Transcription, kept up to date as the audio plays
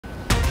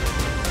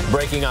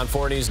Breaking on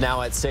 4 News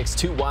now at 6.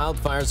 2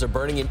 wildfires are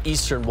burning in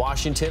eastern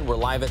Washington. We're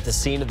live at the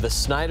scene of the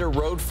Snyder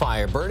Road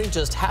fire, burning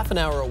just half an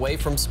hour away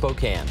from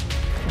Spokane.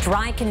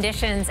 Dry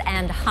conditions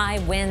and high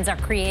winds are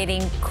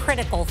creating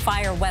critical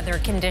fire weather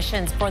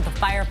conditions for the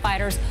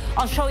firefighters.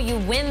 I'll show you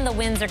when the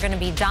winds are going to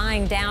be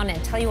dying down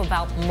and tell you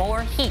about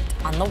more heat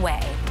on the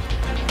way.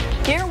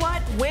 Hear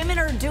what women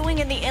are doing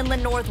in the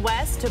inland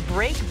Northwest to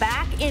break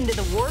back into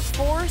the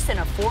workforce in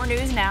a 4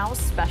 News Now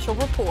special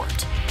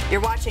report. You're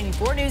watching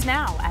 4 News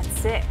Now at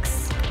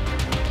 6.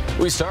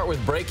 We start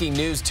with breaking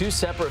news. 2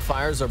 separate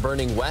fires are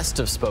burning west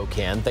of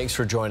Spokane. Thanks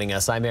for joining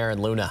us. I'm Aaron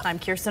Luna. I'm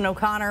Kirsten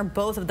O'Connor.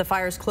 Both of the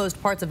fires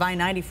closed parts of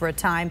I-90 for a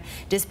time.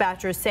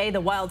 Dispatchers say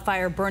the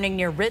wildfire burning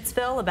near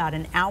Ritzville, about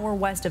an hour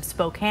west of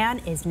Spokane,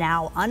 is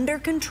now under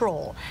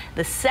control.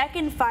 The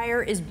second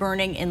fire is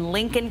burning in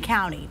Lincoln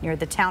County near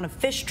the town of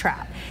Fish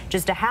Trap,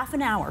 just a half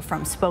an hour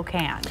from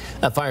Spokane.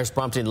 That fire is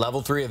prompting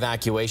level 3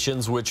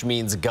 evacuations, which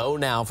means go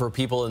now for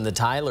people in the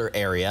Tyler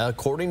area.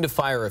 According to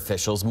fire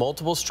officials,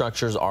 multiple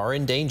structures are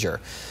in danger.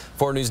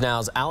 4 News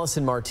Now's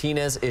Allison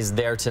Martinez is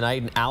there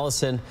tonight. And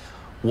Allison,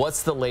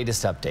 what's the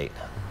latest update?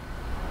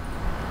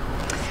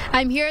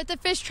 I'm here at the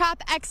Fish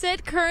Trap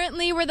exit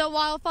currently where the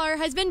wildfire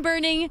has been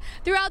burning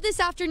throughout this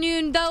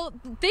afternoon, though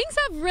things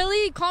have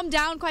really calmed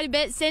down quite a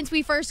bit since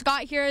we first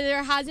got here.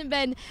 There hasn't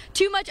been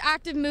too much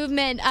active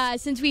movement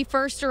since we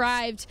first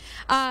arrived.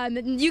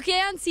 You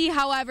can see,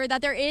 however,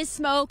 that there is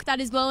smoke that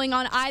is blowing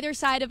on either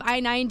side of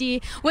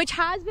I-90, which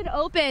has been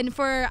open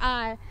for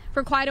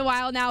quite a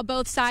while now,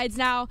 both sides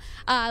now.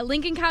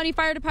 Lincoln County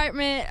Fire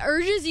Department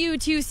urges you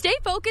to stay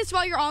focused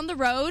while you're on the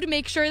road.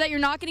 Make sure that you're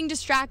not getting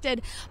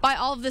distracted by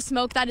all of the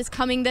smoke that is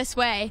coming this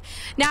way.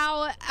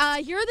 Now,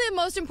 here are the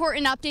most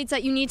important updates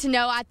that you need to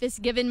know at this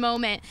given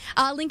moment.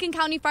 Lincoln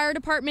County Fire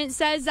Department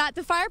says that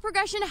the fire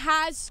progression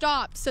has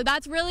stopped. So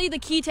that's really the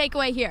key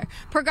takeaway here.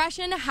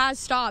 Progression has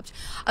stopped.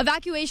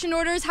 Evacuation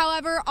orders,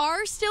 however,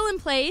 are still in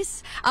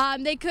place.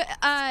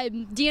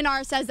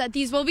 DNR says that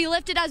these will be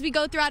lifted as we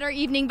go throughout our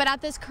evening, but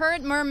at this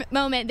current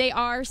moment, they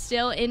are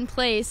still in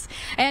place.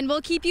 And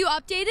we'll keep you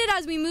updated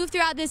as we move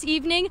throughout this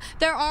evening.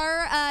 There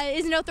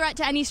is no threat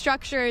to any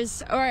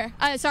structures, or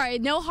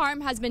no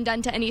harm has been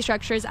done to any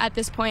structures at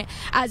this point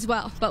as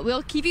well. But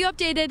we'll keep you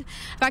updated.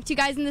 Back to you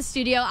guys in the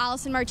studio.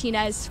 Allison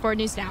Martinez, 4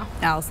 News Now.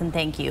 Allison,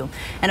 thank you.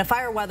 And a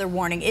fire weather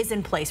warning is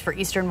in place for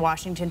eastern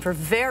Washington for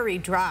very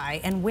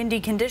dry and windy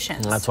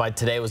conditions. That's why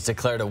today was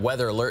declared a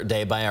weather alert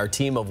day by our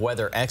team of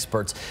weather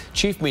experts.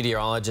 Chief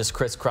Meteorologist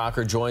Chris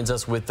Crocker joins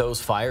us with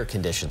those fire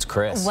conditions.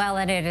 Chris. Well,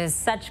 and it is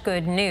such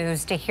good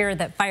news to hear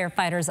that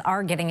firefighters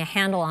are getting a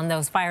handle on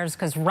those fires,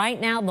 because right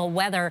now the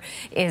weather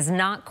is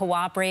not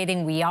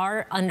cooperating. We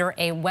are under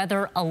a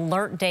weather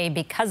alert day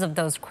because of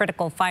those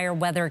critical fire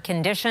weather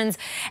conditions,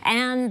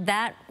 and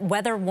that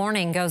weather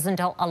warning goes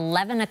until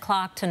 11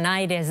 o'clock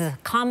tonight. Is a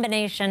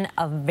combination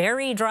of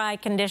very dry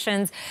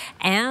conditions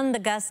and the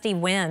gusty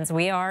winds.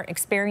 We are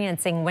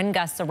experiencing wind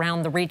gusts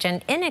around the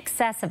region in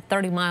excess of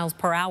 30 miles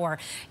per hour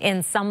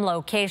in some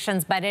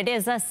locations, but it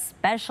is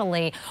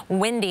especially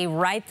windy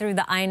right through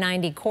the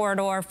I-90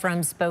 corridor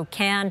from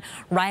Spokane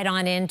right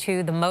on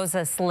into the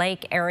Moses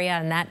Lake area,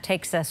 and that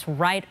takes us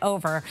right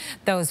over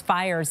those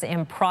fires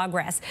in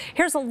progress.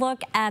 Here's a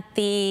look at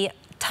the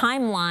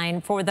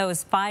timeline for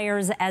those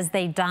fires as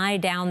they die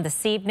down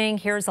this evening.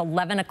 Here's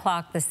 11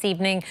 o'clock this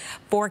evening.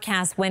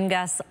 Forecast wind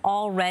gusts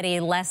already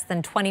less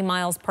than 20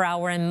 miles per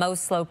hour in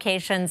most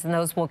locations, and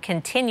those will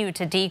continue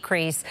to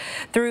decrease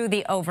through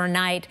the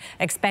overnight.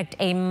 Expect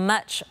a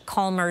much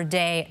calmer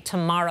day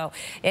tomorrow.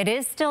 It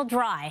is still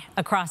dry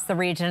across the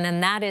region,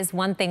 and that is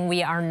one thing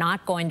we are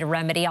not going to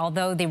remedy,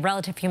 although the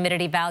relative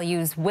humidity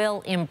values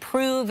will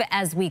improve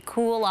as we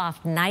cool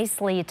off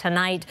nicely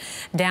tonight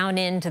down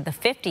into the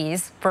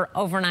 50s for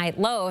overnight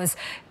lows.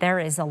 There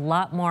is a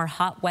lot more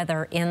hot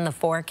weather in the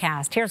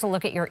forecast. Here's a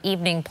look at your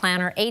evening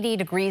planner. 80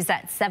 degrees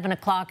at 7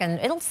 o'clock, and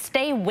it'll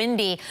stay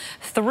windy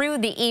through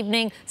the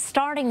evening,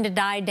 starting to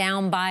die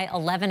down by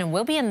 11, and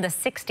we'll be in the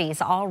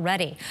 60s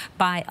already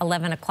by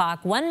 11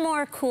 o'clock. One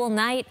more cool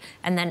night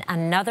and then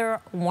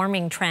another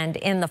warming trend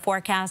in the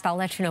forecast. I'll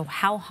let you know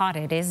how hot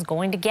it is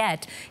going to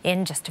get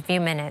in just a few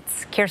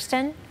minutes.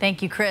 Kirsten?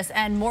 Thank you, Chris.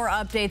 And more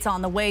updates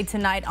on the way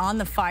tonight on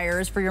the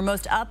fires. For your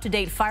most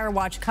up-to-date Fire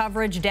Watch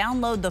coverage,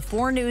 download the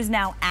 4 News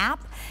Now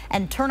app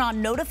and turn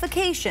on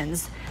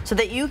notifications so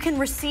that you can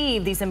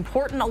receive these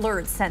important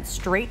alerts sent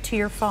straight to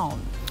your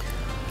phone.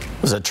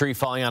 There's a tree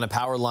falling on a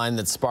power line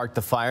that sparked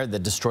the fire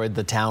that destroyed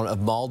the town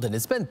of Malden.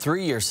 It's been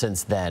 3 years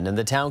since then, and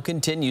the town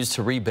continues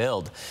to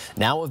rebuild.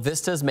 Now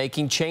Avista's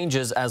making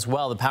changes as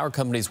well. The power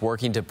company's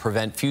working to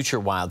prevent future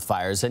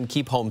wildfires and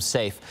keep homes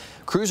safe.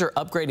 Crews are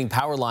upgrading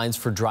power lines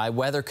for dry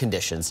weather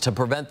conditions to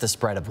prevent the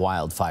spread of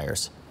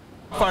wildfires.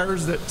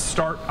 Fires that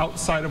start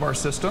outside of our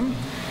system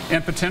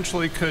and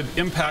potentially could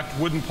impact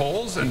wooden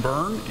poles and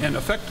burn and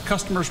affect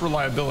customers'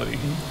 reliability.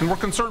 And we're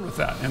concerned with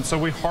that, and so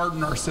we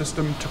harden our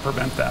system to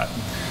prevent that.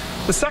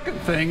 The second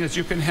thing is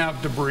you can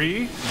have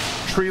debris,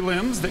 tree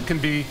limbs that can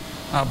be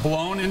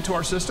blown into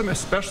our system,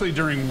 especially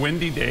during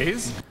windy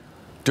days.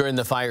 During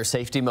the fire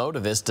safety mode,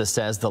 Avista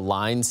says the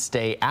lines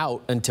stay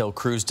out until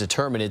crews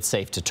determine it's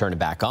safe to turn it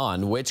back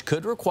on, which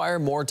could require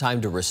more time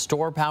to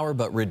restore power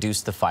but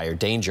reduce the fire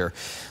danger.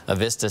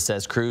 Avista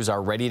says crews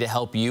are ready to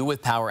help you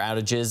with power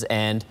outages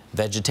and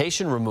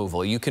vegetation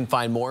removal. You can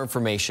find more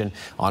information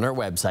on our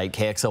website,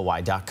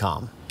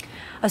 KXLY.com.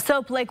 A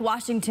Soap Lake,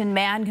 Washington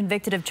man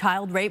convicted of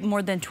child rape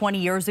more than 20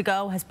 years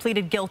ago has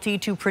pleaded guilty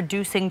to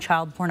producing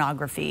child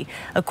pornography.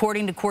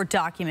 According to court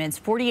documents,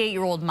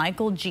 48-year-old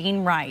Michael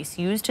Gene Rice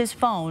used his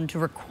phone to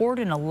record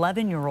an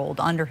 11-year-old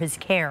under his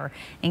care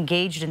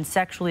engaged in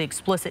sexually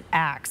explicit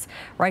acts.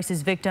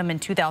 Rice's victim in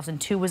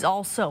 2002 was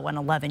also an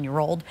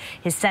 11-year-old.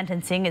 His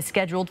sentencing is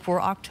scheduled for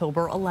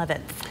October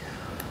 11th.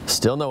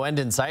 Still no end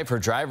in sight for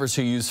drivers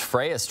who use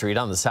Freya Street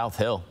on the South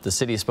Hill. The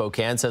city of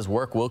Spokane says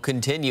work will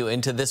continue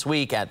into this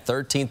week at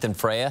 13th and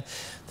Freya.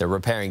 They're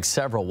repairing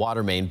several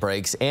water main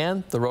breaks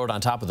and the road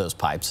on top of those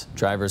pipes.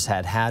 Drivers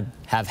have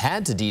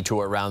had to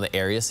detour around the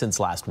area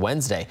since last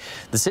Wednesday.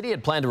 The city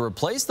had planned to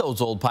replace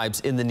those old pipes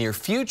in the near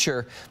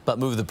future, but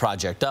moved the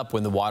project up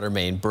when the water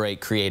main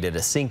break created a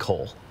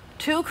sinkhole.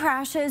 2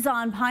 crashes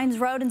on Pines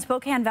Road in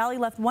Spokane Valley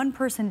left 1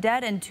 person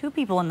dead and 2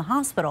 people in the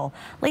hospital.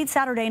 Late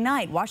Saturday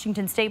night,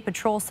 Washington State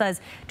Patrol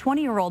says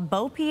 20-year-old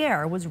Beau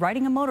Pierre was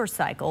riding a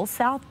motorcycle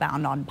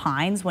southbound on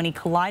Pines when he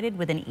collided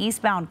with an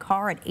eastbound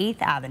car at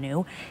 8th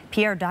Avenue.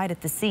 Pierre died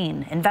at the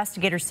scene.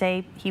 Investigators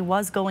say he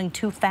was going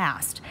too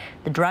fast.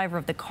 The driver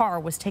of the car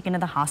was taken to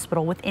the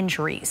hospital with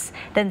injuries.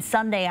 Then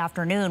Sunday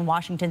afternoon,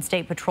 Washington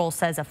State Patrol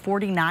says a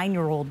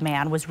 49-year-old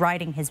man was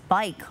riding his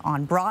bike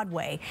on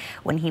Broadway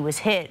when he was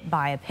hit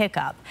by a pickup.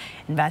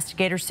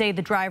 Investigators say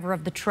the driver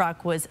of the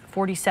truck was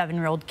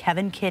 47-year-old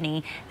Kevin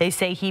Kinney. They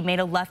say he made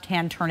a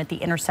left-hand turn at the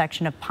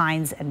intersection of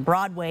Pines and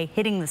Broadway,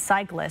 hitting the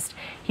cyclist.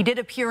 He did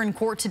appear in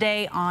court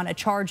today on a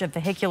charge of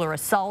vehicular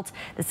assault.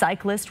 The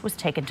cyclist was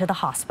taken to the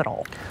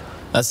hospital.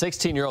 A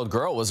 16-year-old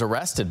girl was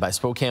arrested by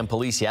Spokane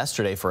police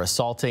yesterday for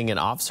assaulting an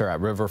officer at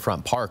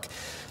Riverfront Park.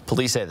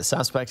 Police say the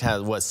suspect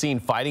was seen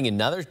fighting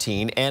another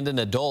teen and an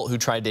adult who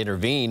tried to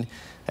intervene.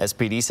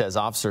 SPD says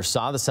officers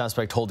saw the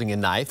suspect holding a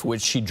knife,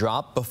 which she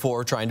dropped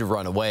before trying to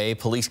run away.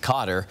 Police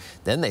caught her.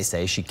 Then they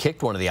say she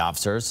kicked one of the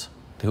officers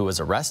who was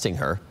arresting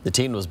her. The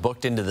teen was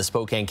booked into the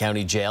Spokane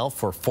County Jail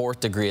for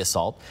 4th-degree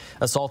assault,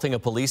 assaulting a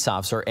police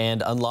officer,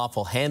 and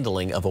unlawful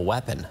handling of a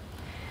weapon.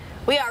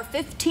 We are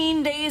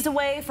 15 days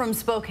away from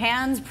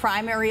Spokane's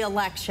primary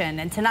election,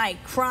 and tonight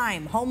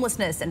crime,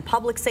 homelessness, and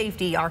public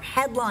safety are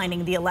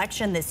headlining the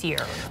election this year.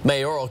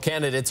 Mayoral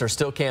candidates are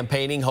still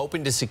campaigning,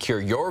 hoping to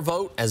secure your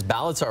vote as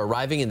ballots are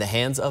arriving in the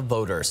hands of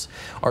voters.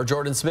 Our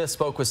Jordan Smith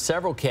spoke with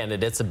several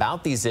candidates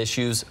about these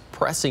issues,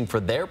 pressing for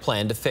their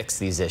plan to fix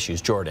these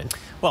issues. Jordan.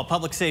 Well,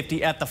 public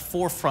safety at the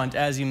forefront,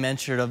 as you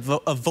mentioned,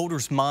 of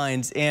voters'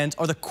 minds, and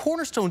are the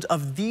cornerstones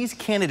of these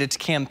candidates'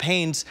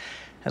 campaigns,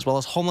 as well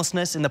as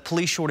homelessness and the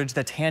police shortage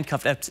that's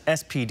handcuffed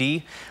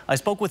SPD. I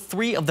spoke with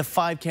 3 of the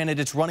 5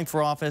 candidates running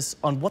for office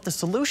on what the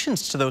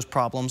solutions to those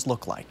problems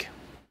look like.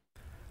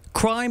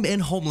 Crime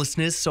and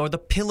homelessness are the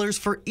pillars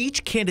for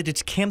each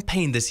candidate's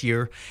campaign this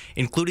year,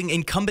 including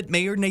incumbent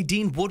Mayor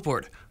Nadine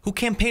Woodward, who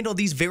campaigned on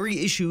these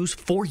very issues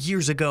 4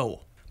 years ago.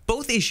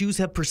 Both issues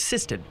have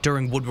persisted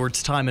during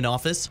Woodward's time in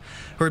office.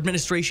 Her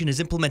administration has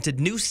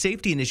implemented new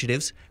safety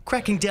initiatives,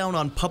 cracking down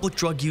on public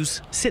drug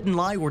use,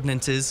 sit-and-lie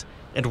ordinances,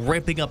 and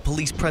ramping up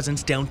police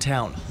presence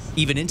downtown,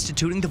 even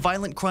instituting the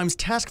Violent Crimes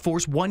Task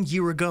Force 1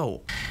 year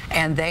ago.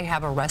 And they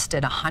have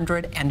arrested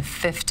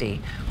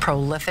 150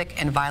 prolific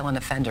and violent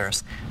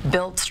offenders,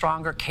 built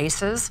stronger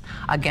cases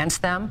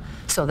against them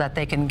so that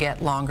they can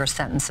get longer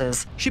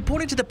sentences. She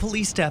pointed to the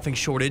police staffing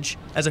shortage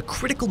as a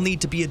critical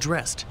need to be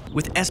addressed,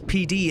 with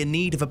SPD in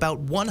need of about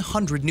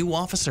 100 new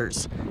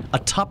officers, a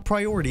top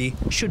priority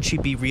should she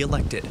be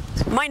reelected.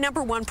 My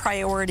 #1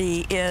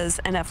 priority is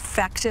an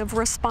effective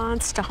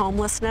response to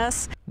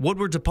homelessness.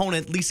 Woodward's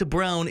opponent, Lisa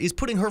Brown, is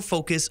putting her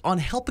focus on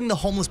helping the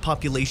homeless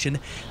population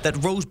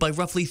that rose by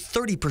roughly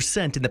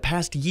 30% in the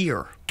past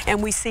year.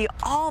 And we see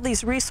all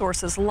these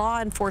resources,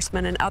 law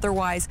enforcement and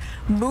otherwise,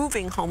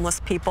 moving homeless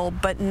people,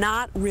 but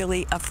not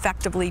really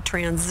effectively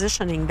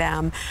transitioning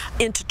them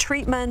into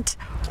treatment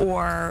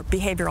or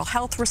behavioral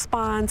health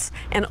response,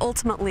 and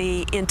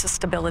ultimately into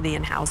stability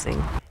in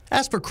housing.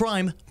 As for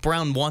crime,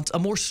 Brown wants a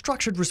more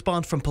structured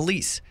response from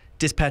police,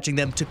 dispatching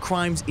them to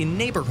crimes in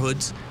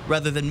neighborhoods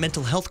rather than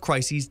mental health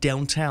crises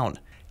downtown.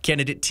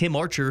 Candidate Tim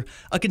Archer,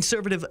 a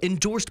conservative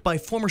endorsed by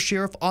former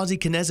Sheriff Ozzie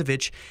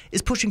Knezevich,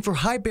 is pushing for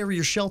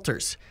high-barrier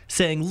shelters,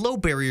 saying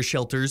low-barrier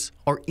shelters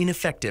are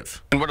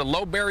ineffective. And what a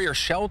low-barrier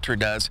shelter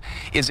does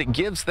is it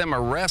gives them a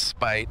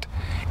respite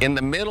in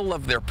the middle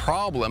of their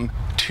problem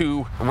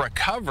to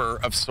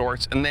recover of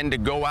sorts and then to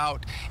go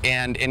out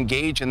and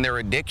engage in their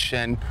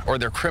addiction or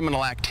their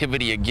criminal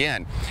activity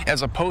again,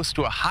 as opposed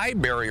to a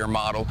high-barrier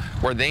model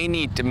where they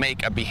need to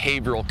make a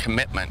behavioral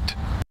commitment.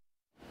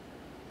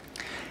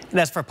 And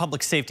as for a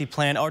public safety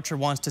plan, Archer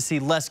wants to see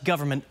less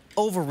government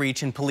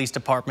overreach in police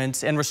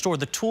departments and restore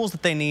the tools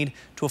that they need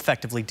to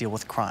effectively deal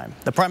with crime.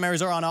 The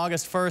primaries are on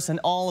August 1st, and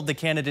all of the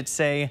candidates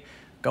say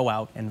go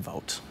out and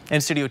vote. In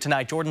studio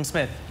tonight, Jordan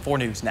Smith, 4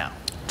 News Now.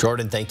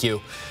 Jordan, thank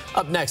you.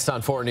 Up next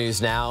on 4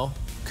 News Now,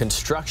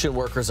 construction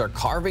workers are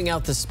carving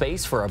out the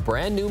space for a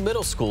brand new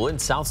middle school in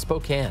South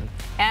Spokane.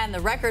 And the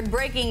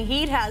record-breaking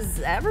heat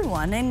has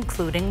everyone,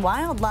 including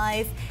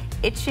wildlife,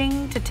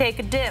 itching to take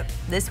a dip.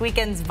 This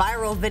weekend's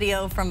viral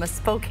video from a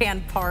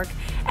Spokane park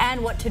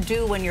and what to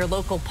do when your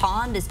local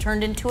pond is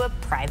turned into a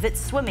private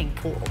swimming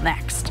pool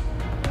next.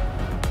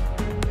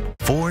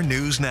 4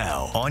 News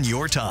Now on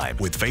your time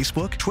with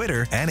Facebook,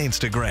 Twitter, and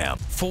Instagram.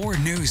 4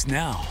 News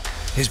Now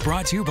is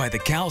brought to you by the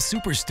Cal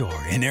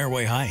Superstore in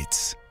Airway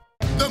Heights.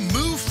 The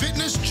Move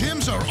Fitness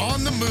gyms are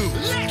on the move.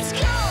 Let's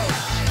go!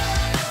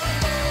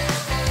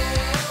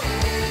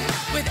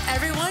 With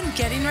everyone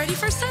getting ready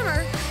for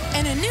summer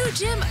and a new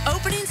gym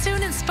opening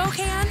soon in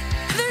Spokane,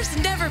 there's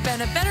never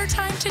been a better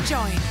time to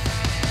join.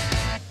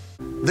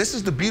 This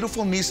is the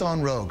beautiful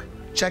Nissan Rogue.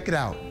 Check it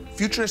out.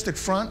 Futuristic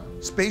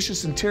front,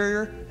 spacious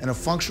interior, and a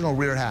functional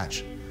rear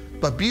hatch.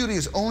 But beauty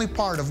is only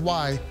part of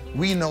why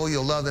we know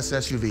you'll love this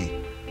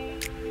SUV.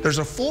 There's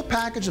a full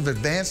package of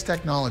advanced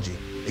technology,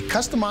 a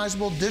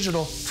customizable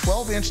digital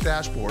 12-inch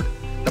dashboard,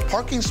 the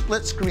parking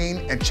split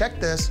screen, and check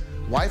this,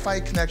 Wi-Fi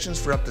connections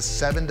for up to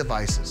 7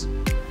 devices.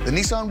 The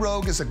Nissan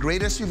Rogue is a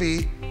great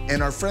SUV,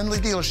 and our friendly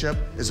dealership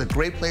is a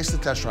great place to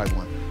test drive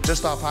one.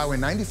 Just off Highway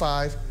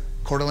 95,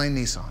 Coeur d'Alene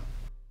Nissan.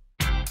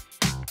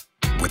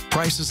 With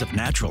prices of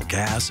natural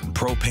gas and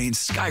propane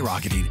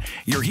skyrocketing,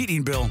 your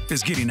heating bill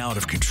is getting out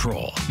of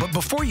control. But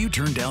before you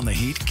turn down the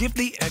heat, give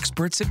the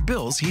experts at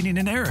Bill's Heating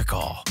and Air a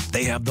call.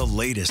 They have the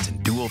latest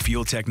in dual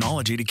fuel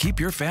technology to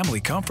keep your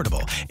family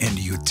comfortable and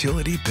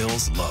utility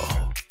bills low.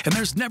 And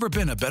there's never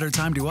been a better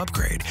time to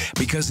upgrade,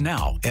 because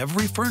now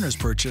every furnace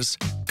purchase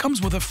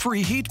comes with a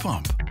free heat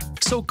pump.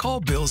 So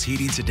call Bill's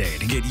Heating today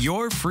to get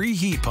your free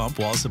heat pump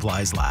while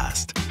supplies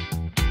last.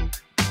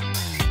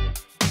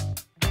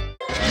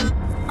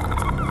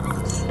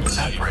 Is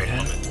that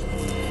Brayden?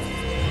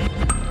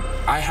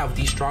 I have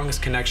the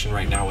strongest connection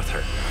right now with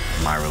her.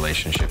 My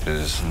relationship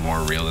is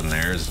more real than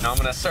theirs. Now I'm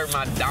gonna assert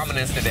my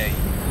dominance today.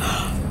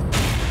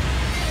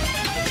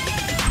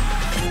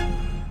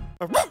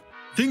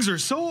 Things are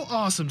so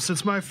awesome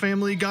since my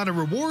family got a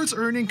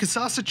rewards-earning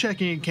Kasasa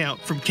checking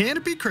account from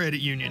Canopy Credit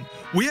Union.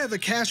 We have a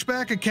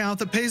cashback account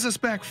that pays us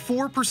back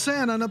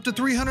 4% on up to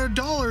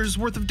 $300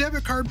 worth of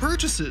debit card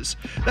purchases.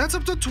 That's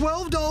up to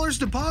 $12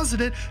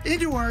 deposited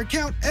into our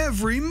account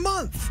every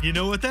month. You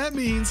know what that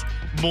means?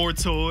 More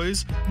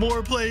toys,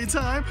 more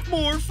playtime,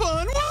 more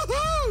fun.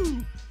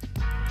 Woohoo!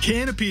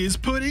 Canopy is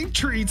putting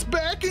treats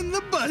back in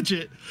the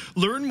budget.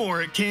 Learn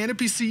more at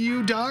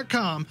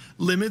canopycu.com.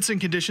 Limits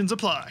and conditions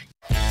apply.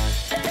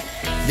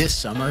 This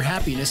summer,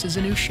 happiness is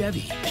a new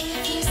Chevy.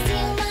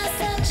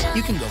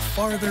 You can go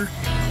farther,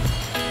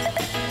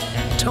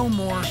 tow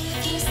more,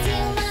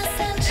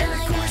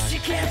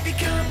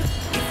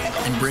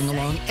 and bring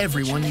along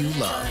everyone you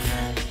love.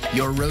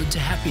 Your road to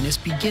happiness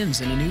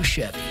begins in a new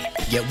Chevy.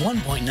 Get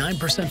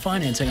 1.9%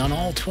 financing on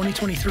all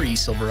 2023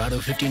 Silverado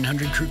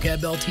 1500 Crew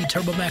Cab LT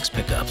Turbo Max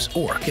pickups,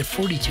 or get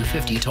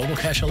 $4,250 total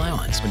cash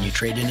allowance when you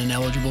trade in an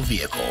eligible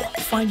vehicle.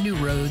 Find new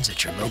roads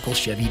at your local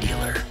Chevy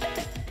dealer.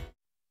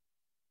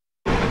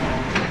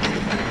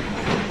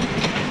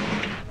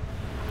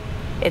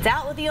 It's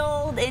out with the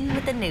old, in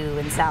with the new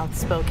in South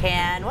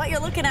Spokane. What you're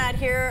looking at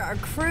here are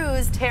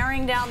crews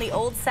tearing down the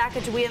old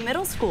Sacagawea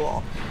Middle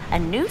School. A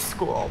new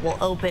school will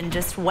open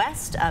just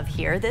west of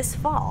here this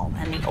fall.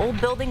 And the old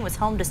building was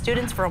home to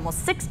students for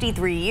almost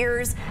 63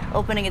 years,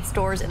 opening its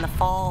doors in the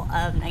fall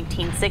of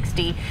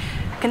 1960.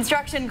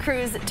 Construction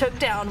crews took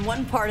down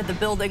one part of the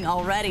building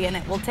already, and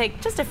it will take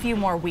just a few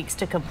more weeks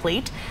to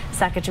complete.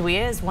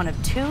 Sacagawea is one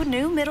of 2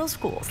 new middle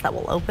schools that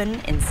will open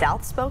in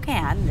South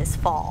Spokane this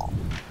fall.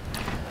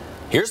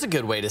 Here's a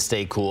good way to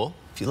stay cool.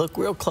 If you look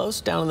real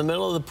close down in the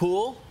middle of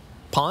the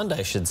pond,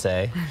 I should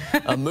say.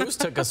 A moose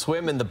took a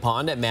swim in the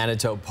pond at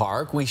Manitou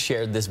Park. We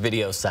shared this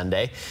video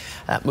Sunday.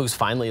 That moose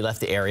finally left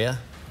the area.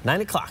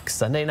 9 o'clock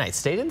Sunday night.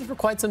 Stayed in for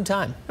quite some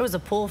time. It was a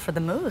pool for the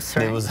moose,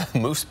 right? It was a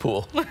moose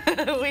pool.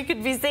 We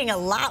could be seeing a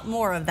lot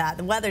more of that.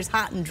 The weather's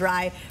hot and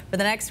dry for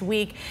the next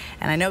week.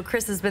 And I know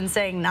Chris has been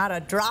saying not a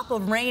drop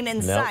of rain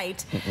in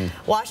sight.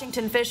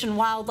 Washington Fish and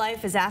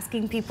Wildlife is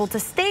asking people to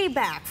stay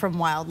back from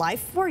wildlife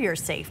for your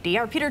safety.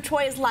 Our Peter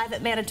Choi is live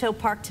at Manitou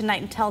Park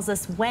tonight and tells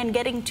us when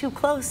getting too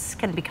close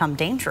can become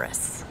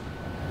dangerous.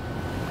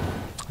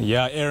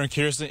 Yeah, Aaron,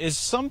 Kirsten, it's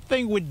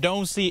something we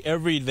don't see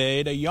every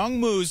day. The young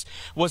moose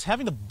was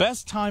having the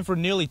best time for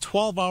nearly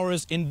 12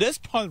 hours in this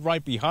pond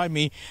right behind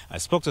me. I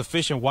spoke to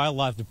Fish and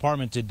Wildlife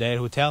Department today,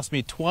 who tells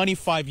me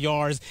 25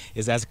 yards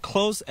is as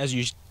close as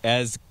you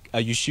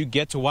should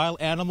get to wild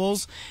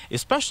animals,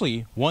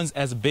 especially ones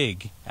as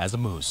big as a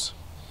moose.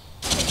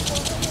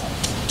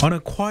 On a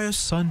quiet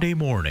Sunday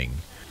morning,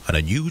 an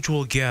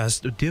unusual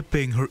guest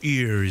dipping her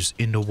ears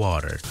in the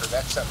water.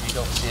 That's something you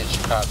don't see in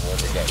Chicago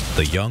every day.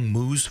 The young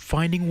moose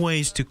finding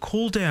ways to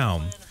cool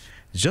down,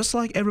 just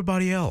like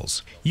everybody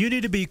else. You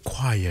need to be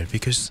quiet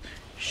because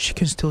she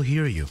can still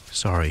hear you.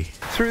 Sorry.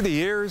 Through the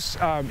years,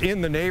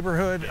 in the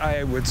neighborhood,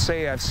 I would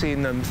say I've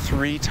seen them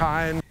 3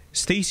 times.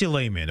 Stacy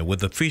Lehman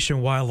with the Fish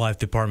and Wildlife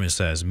Department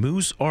says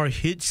moose are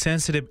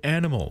heat-sensitive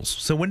animals,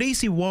 so when they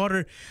see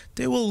water,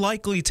 they will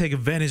likely take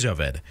advantage of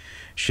it.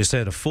 She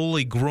said a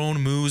fully grown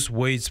moose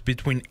weighs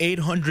between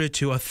 800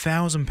 to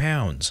 1,000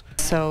 pounds.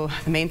 So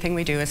the main thing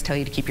we do is tell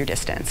you to keep your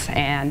distance,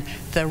 and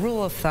the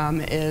rule of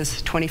thumb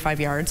is 25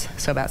 yards,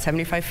 so about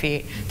 75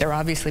 feet. There were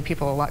obviously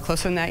people a lot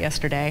closer than that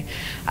yesterday.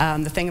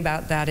 The thing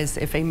about that is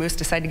if a moose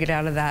decides to get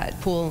out of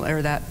that pool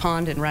or that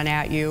pond and run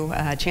at you,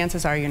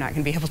 chances are you're not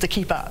going to be able to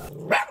keep up.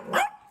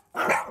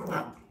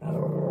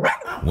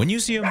 When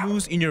you see a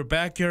moose in your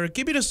backyard,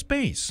 give it a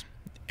space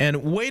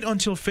and wait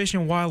until Fish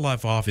and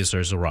Wildlife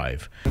officers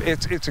arrive.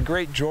 It's a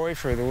great joy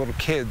for the little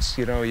kids.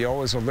 You know, you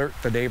always alert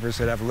the neighbors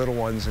that have little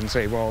ones and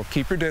say, well,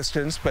 keep your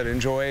distance, but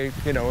enjoy,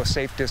 you know, a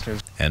safe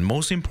distance. And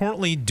most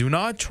importantly, do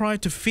not try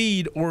to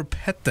feed or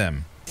pet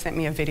them. Sent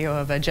me a video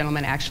of a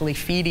gentleman actually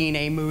feeding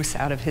a moose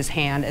out of his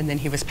hand, and then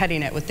he was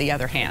petting it with the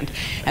other hand.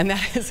 And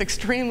that is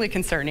extremely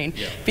concerning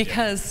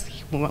because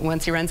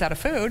once he runs out of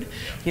food,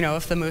 you know,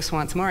 if the moose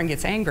wants more and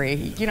gets angry,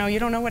 you know, you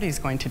don't know what he's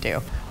going to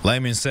do.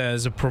 Lehman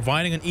says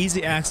providing an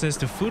easy access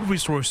to food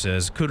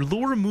resources could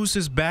lure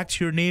mooses back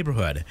to your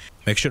neighborhood.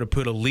 Make sure to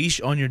put a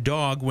leash on your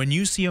dog when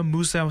you see a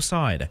moose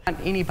outside. I don't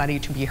want anybody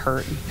to be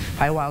hurt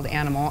by a wild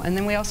animal, and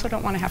then we also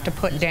don't want to have to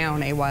put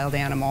down a wild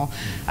animal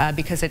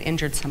because it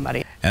injured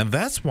somebody. And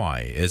that's why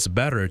it's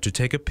better to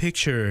take a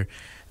picture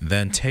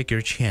than take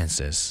your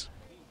chances.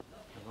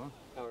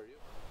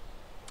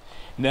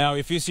 Now,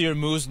 if you see your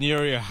moose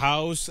near your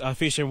house,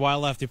 Fish and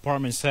Wildlife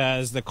Department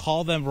says to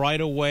call them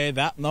right away.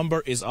 That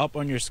number is up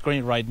on your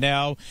screen right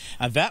now.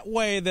 And that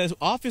way, the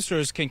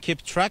officers can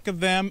keep track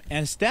of them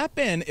and step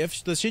in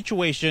if the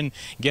situation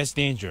gets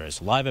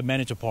dangerous. Live at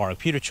Manitou Park,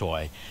 Peter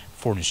Choi,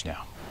 4 News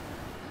Now.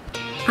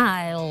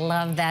 I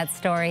love that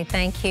story.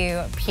 Thank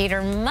you,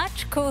 Peter.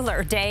 Much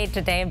cooler day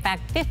today. In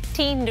fact,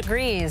 15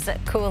 degrees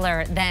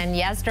cooler than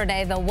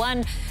yesterday. The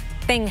one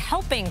thing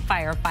helping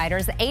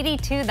firefighters,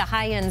 82 the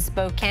high in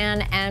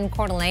Spokane and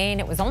Coeur d'Alene.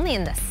 It was only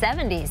in the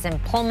 70s in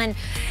Pullman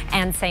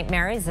and St.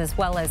 Mary's, as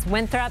well as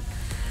Winthrop.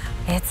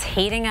 It's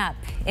heating up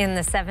in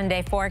the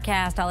 7-day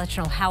forecast. I'll let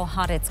you know how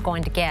hot it's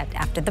going to get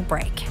after the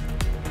break.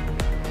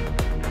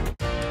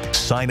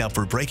 Sign up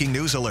for breaking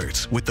news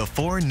alerts with the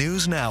 4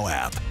 News Now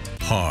app.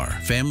 Har,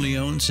 family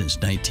owned since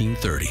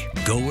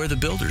 1930. Go where the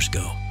builders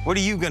go. What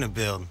are you going to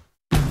build?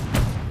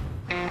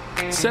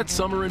 Set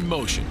summer in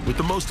motion with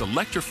the most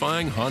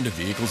electrifying Honda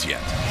vehicles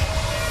yet.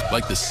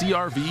 Like the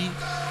CR-V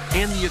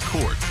and the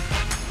Accord,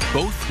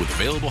 both with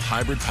available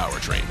hybrid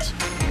powertrains.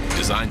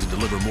 Designed to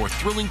deliver more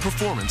thrilling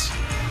performance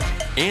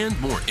and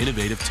more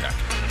innovative tech.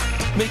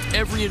 Make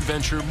every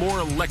adventure more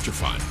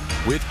electrifying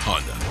with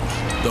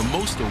Honda, the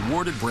most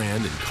awarded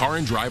brand in Car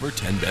and Driver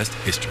 10 Best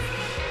history.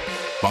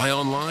 Buy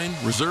online,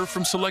 reserve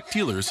from select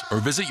dealers, or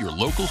visit your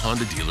local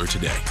Honda dealer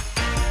today.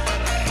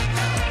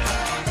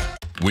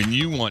 When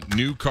you want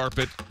new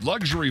carpet,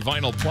 luxury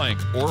vinyl plank,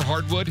 or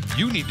hardwood,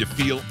 you need to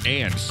feel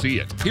and see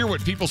it. Hear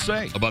what people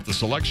say about the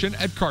selection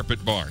at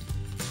Carpet Barn.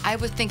 I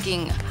was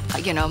thinking,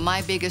 you know,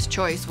 my biggest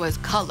choice was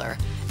color.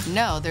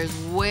 No, there's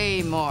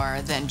way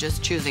more than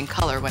just choosing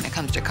color when it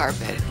comes to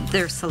carpet.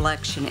 Their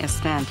selection is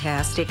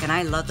fantastic, and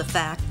I love the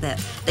fact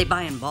that they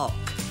buy in bulk,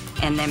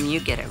 and then you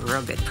get a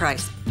real good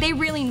price. They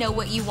really know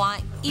what you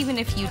want, even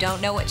if you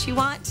don't know what you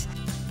want.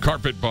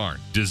 Carpet Barn,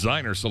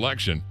 designer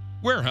selection,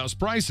 warehouse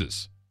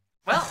prices.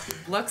 Well,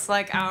 looks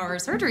like our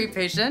surgery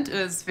patient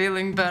is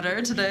feeling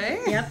better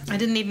today. Yep, I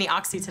didn't need any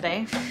oxy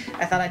today.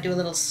 I thought I'd do a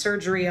little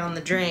surgery on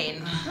the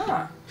drain.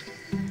 Huh.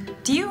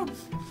 Do you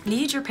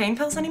need your pain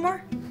pills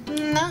anymore?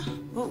 No.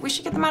 Well, we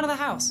should get them out of the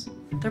house.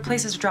 There are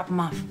places to drop them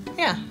off.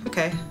 Yeah,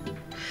 okay.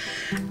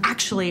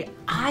 Actually,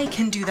 I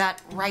can do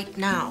that right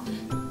now.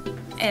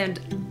 And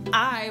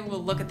I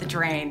will look at the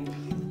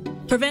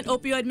drain. Prevent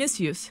opioid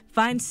misuse.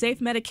 Find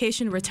safe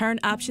medication return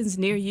options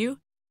near you.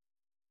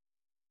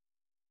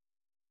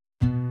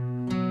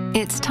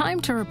 It's time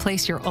to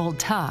replace your old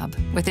tub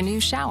with a new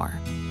shower.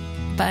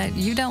 But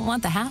you don't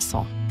want the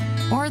hassle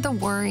or the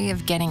worry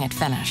of getting it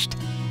finished.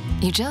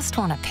 You just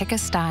want to pick a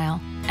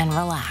style and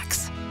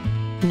relax,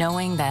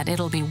 knowing that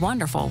it'll be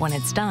wonderful when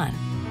it's done.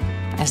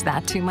 Is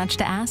that too much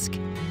to ask?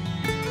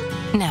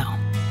 No,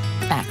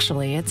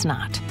 actually it's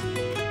not.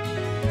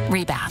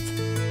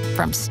 Rebath,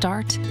 from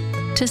start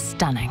to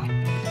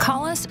stunning.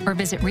 Call us or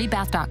visit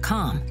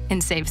rebath.com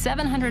and save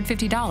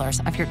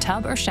 $750 off your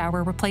tub or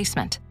shower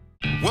replacement.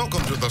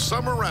 Welcome to the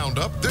Summer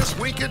Roundup this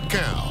week at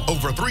Cal.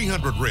 Over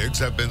 300 rigs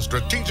have been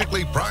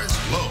strategically priced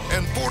low,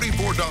 and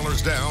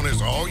 $44 down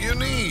is all you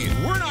need.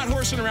 We're not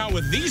horsing around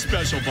with these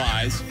special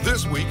buys.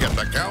 This week at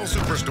the Cal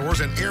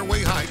Superstores in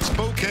Airway Heights,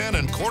 Spokane,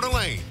 and Coeur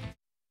d'Alene.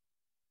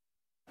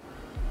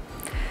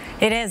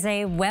 It is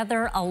a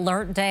weather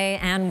alert day,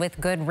 and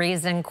with good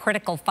reason.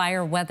 Critical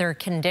fire weather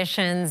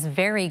conditions,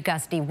 very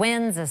gusty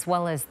winds, as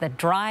well as the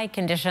dry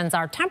conditions.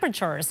 Our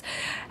temperatures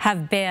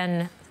have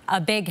been a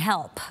big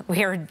help.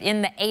 We're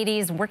in the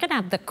 80s. We're going to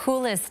have the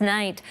coolest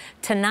night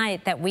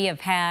tonight that we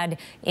have had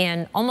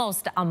in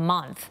almost a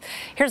month.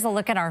 Here's a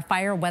look at our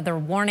fire weather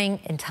warning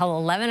until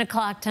 11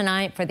 o'clock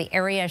tonight for the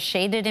area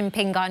shaded in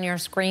pink on your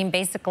screen.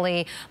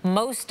 Basically,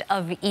 most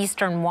of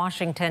eastern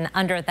Washington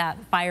under that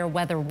fire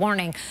weather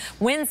warning.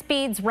 Wind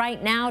speeds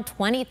right now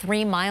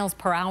 23 miles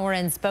per hour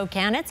in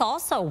Spokane. It's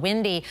also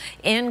windy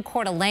in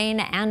Coeur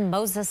d'Alene and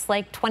Moses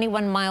Lake,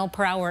 21 mile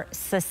per hour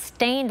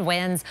sustained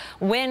winds.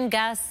 Wind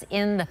gusts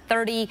in the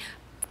 30,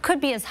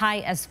 could be as high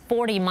as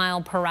 40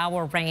 mile per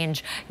hour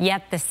range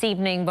yet this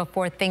evening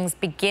before things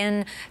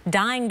begin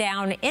dying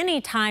down.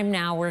 Any time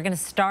now, we're going to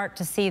start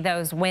to see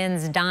those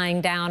winds dying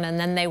down, and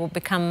then they will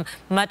become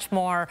much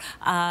more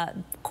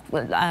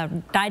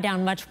die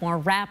down much more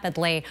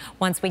rapidly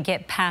once we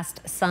get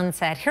past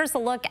sunset. Here's a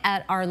look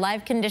at our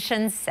live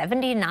conditions.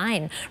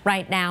 79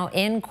 right now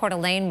in Coeur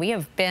d'Alene. We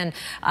have been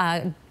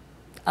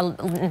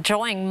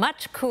enjoying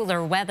much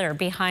cooler weather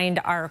behind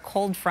our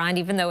cold front,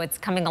 even though it's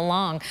coming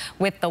along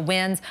with the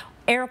winds.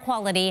 Air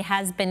quality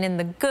has been in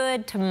the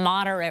good to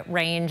moderate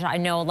range. I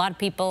know a lot of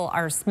people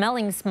are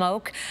smelling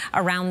smoke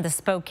around the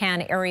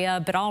Spokane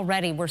area, but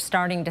already we're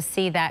starting to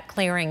see that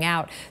clearing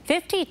out.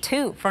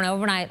 52 for an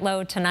overnight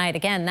low tonight.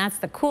 Again, that's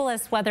the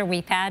coolest weather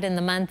we've had in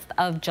the month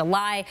of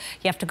July.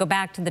 You have to go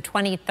back to the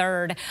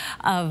 23rd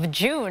of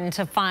June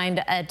to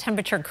find a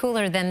temperature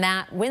cooler than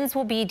that. Winds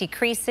will be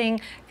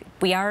decreasing.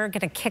 We are going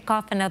to kick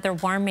off another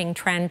warming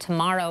trend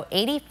tomorrow.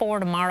 84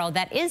 tomorrow.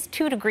 That is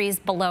 2 degrees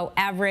below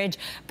average,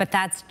 but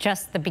that's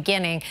just the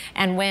beginning.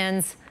 And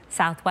winds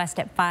southwest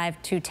at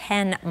 5 to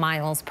 10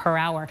 miles per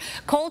hour.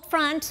 Cold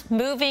front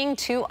moving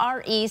to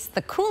our east,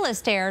 the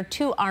coolest air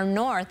to our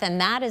north,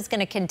 and that is going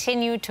to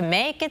continue to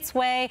make its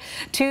way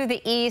to the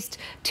east.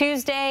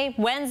 Tuesday,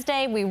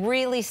 Wednesday, we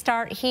really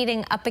start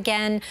heating up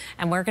again,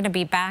 and we're going to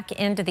be back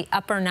into the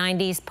upper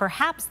 90s,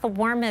 perhaps the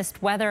warmest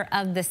weather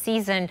of the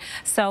season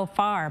so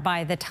far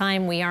by the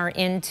time we are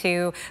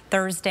into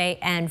Thursday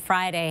and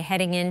Friday,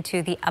 heading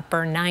into the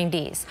upper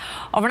 90s.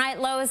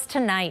 Overnight lows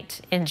tonight.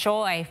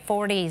 Enjoy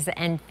 40s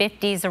and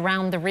 50s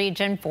around the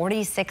region,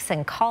 46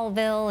 in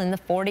Colville, in the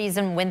 40s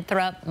in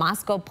Winthrop,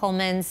 Moscow,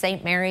 Pullman,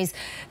 St. Mary's,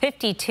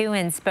 52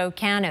 in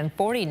Spokane, and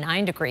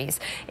 49 degrees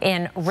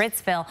in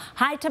Ritzville.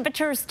 High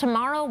temperatures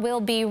tomorrow will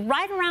be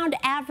right around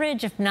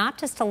average, if not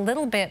just a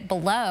little bit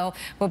below.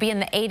 We'll be in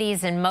the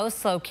 80s in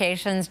most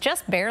locations,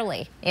 just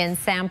barely in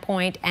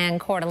Sandpoint and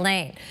Coeur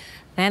d'Alene.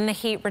 Then the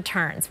heat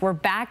returns. We're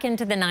back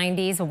into the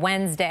 90s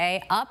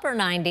Wednesday, upper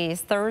 90s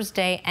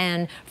Thursday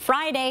and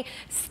Friday,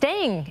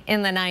 staying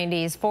in the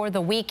 90s for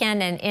the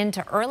weekend and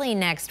into early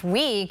next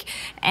week.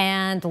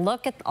 And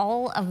look at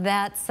all of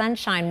that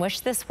sunshine.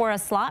 Wish this were a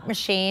slot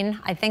machine.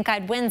 I think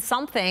I'd win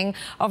something.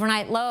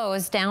 Overnight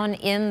lows down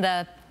in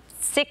the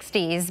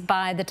 60s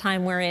by the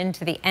time we're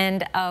into the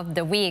end of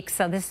the week.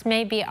 So this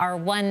may be our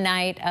one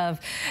night of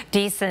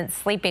decent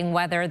sleeping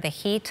weather. The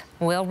heat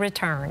will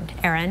return.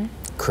 Aaron?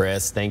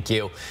 Chris, thank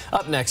you.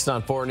 Up next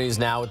on 4 News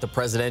Now, with the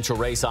presidential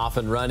race off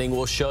and running,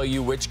 we'll show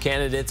you which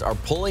candidates are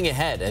pulling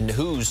ahead and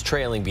who's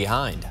trailing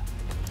behind.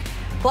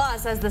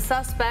 Plus, as the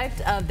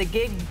suspect of the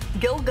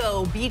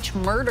Gilgo Beach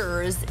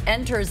murders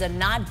enters a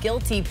not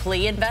guilty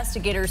plea,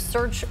 investigators'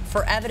 search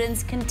for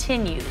evidence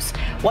continues.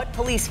 What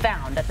police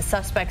found at the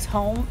suspect's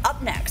home,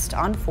 up next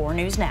on 4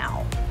 News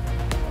Now.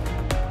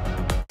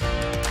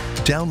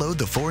 Download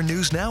the 4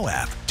 News Now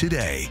app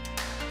today.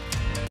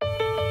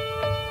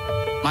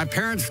 My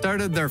parents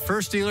started their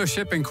first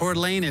dealership in Coeur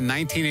d'Alene in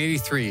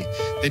 1983.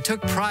 They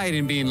took pride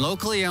in being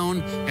locally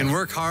owned and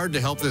work hard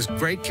to help this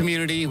great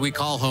community we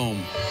call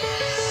home.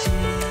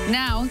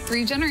 Now,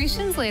 3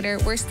 generations later,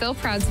 we're still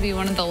proud to be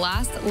one of the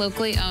last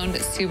locally owned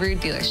Subaru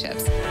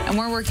dealerships, and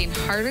we're working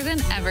harder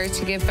than ever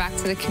to give back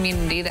to the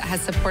community that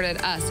has supported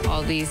us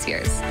all these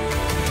years.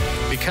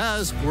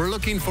 Because we're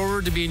looking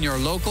forward to being your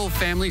local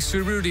family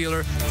Subaru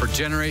dealer for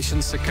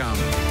generations to come.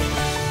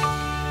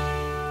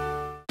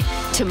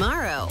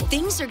 Tomorrow,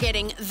 things are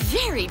getting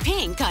very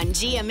pink on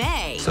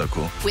GMA. So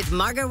cool. With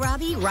Margot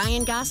Robbie,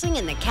 Ryan Gosling,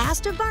 and the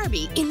cast of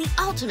Barbie in the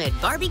ultimate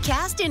Barbie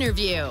cast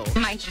interview.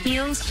 My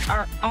heels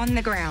are on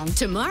the ground.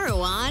 Tomorrow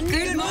on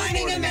Good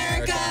Morning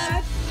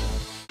America.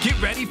 Get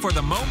ready for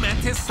the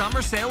momentous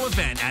summer sale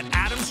event at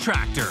Adams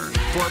Tractor.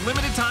 For a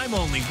limited time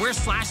only, we're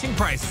slashing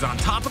prices on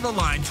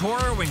top-of-the-line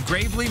Toro and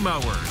Gravely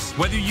mowers.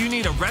 Whether you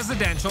need a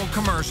residential,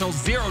 commercial,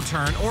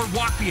 zero-turn, or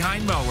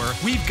walk-behind mower,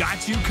 we've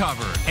got you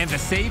covered. And the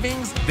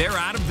savings, they're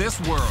out of this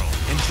world.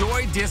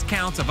 Enjoy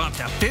discounts of up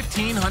to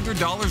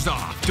 $1,500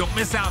 off. Don't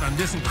miss out on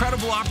this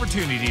incredible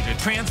opportunity to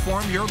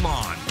transform your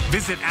lawn.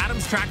 Visit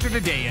Adams Tractor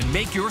today and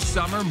make your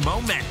summer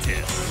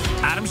momentous.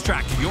 Adams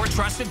Tractor, your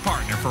trusted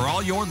partner for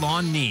all your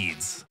lawn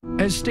needs.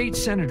 As state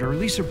senator,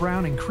 Lisa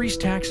Brown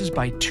increased taxes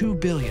by $2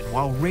 billion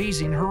while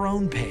raising her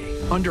own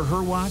pay. Under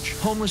her watch,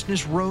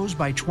 homelessness rose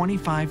by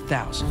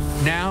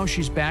 25,000. Now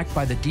she's backed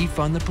by the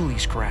Defund the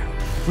Police crowd.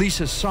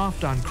 Lisa's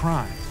soft on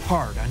crime,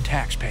 hard on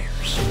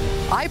taxpayers.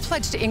 I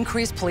pledge to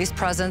increase police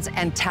presence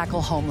and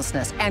tackle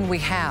homelessness, and we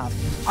have.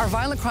 Our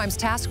Violent Crimes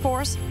Task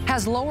Force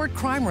has lowered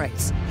crime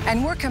rates,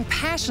 and we're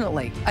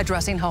compassionately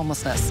addressing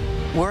homelessness.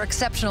 We're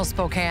exceptional,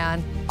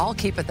 Spokane. I'll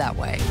keep it that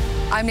way.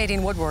 I'm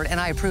Nadine Woodward, and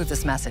I approve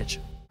this message.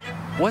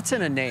 What's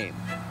in a name?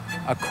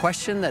 A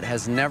question that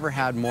has never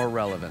had more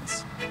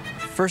relevance.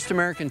 First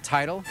American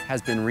Title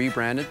has been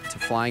rebranded to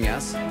Flying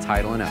S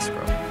Title and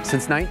Escrow.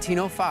 Since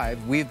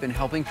 1905, we've been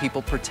helping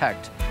people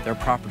protect their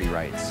property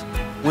rights.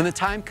 When the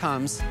time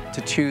comes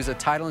to choose a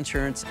title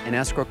insurance and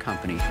escrow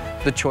company,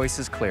 the choice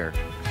is clear: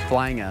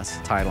 Flying S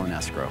Title and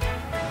Escrow.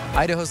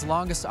 Idaho's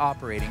longest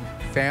operating,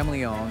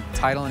 family-owned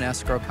title and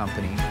escrow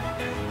company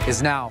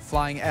is now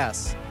Flying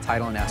S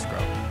Title and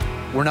Escrow.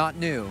 We're not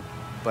new,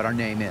 but our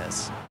name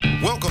is.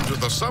 Welcome to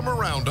the Summer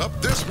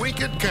Roundup this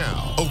week at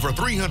Cal. Over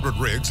 300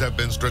 rigs have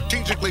been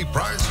strategically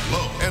priced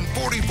low, and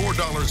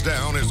 $44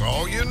 down is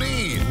all you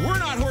need. We're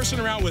not horsing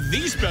around with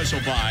these special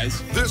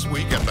buys. This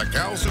week at the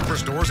Cal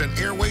Superstores in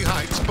Airway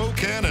Heights,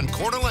 Spokane, and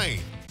Coeur d'Alene.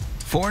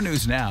 4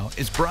 News Now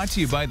is brought to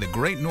you by the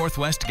Great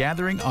Northwest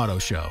Gathering Auto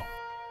Show.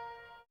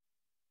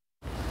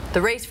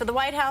 The race for the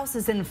White House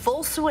is in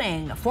full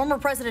swing. Former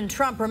President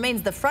Trump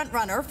remains the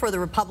frontrunner for the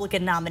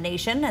Republican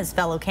nomination as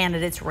fellow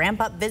candidates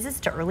ramp up visits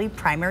to early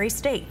primary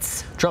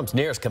states. Trump's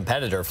nearest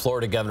competitor,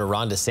 Florida Governor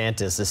Ron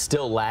DeSantis, is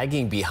still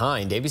lagging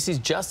behind. ABC's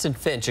Justin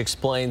Finch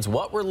explains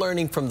what we're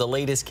learning from the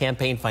latest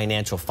campaign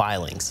financial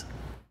filings.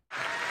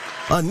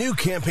 A new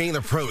campaign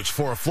approach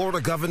for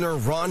Florida Governor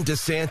Ron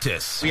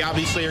DeSantis. We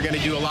obviously are going to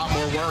do a lot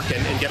more work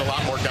and get a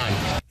lot more done.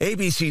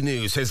 ABC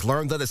News has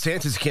learned that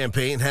DeSantis'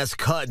 campaign has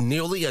cut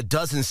nearly a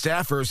dozen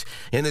staffers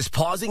and is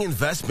pausing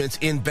investments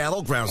in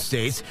battleground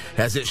states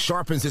as it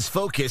sharpens its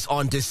focus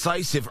on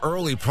decisive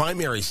early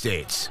primary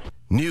states.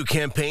 New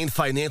campaign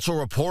financial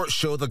reports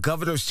show the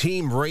governor's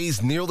team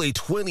raised nearly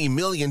 $20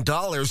 million,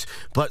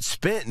 but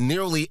spent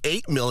nearly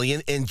 $8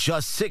 million in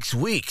just 6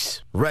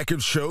 weeks.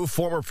 Records show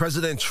former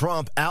President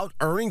Trump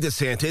out-earning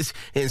DeSantis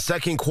in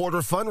second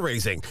quarter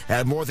fundraising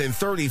at more than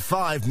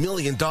 $35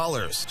 million.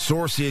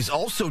 Sources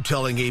also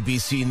telling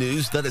ABC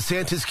News that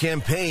DeSantis'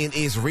 campaign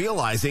is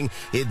realizing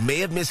it may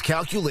have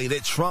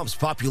miscalculated Trump's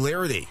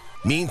popularity.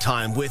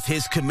 Meantime, with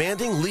his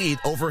commanding lead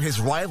over his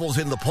rivals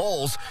in the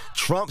polls,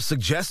 Trump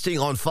suggesting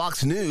on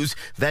Fox News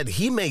that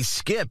he may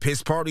skip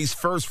his party's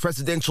first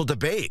presidential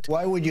debate.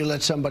 Why would you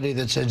let somebody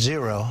that's at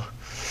 0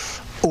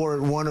 or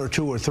at 1 or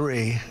 2 or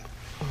 3,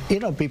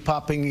 be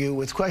popping you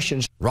with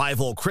questions?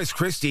 Rival Chris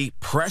Christie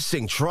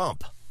pressing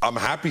Trump. I'm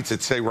happy to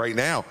say right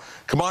now,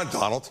 come on,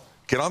 Donald.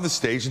 Get on the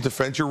stage and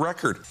defend your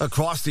record.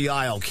 Across the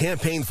aisle,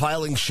 campaign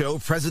filings show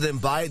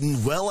President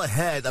Biden well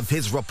ahead of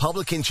his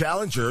Republican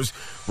challengers,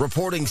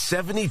 reporting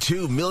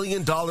 $72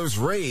 million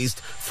raised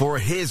for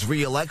his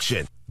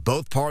reelection.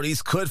 Both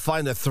parties could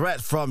find a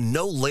threat from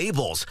No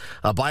Labels,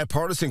 a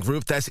bipartisan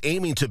group that's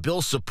aiming to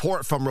build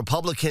support from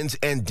Republicans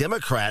and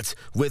Democrats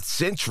with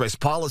centrist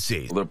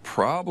policies. The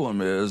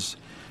problem is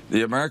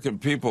the American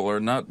people are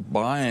not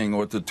buying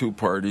what the two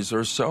parties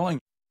are selling.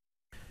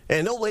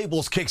 And No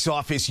Labels kicks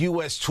off his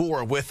U.S.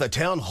 tour with a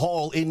town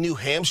hall in New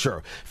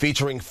Hampshire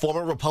featuring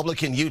former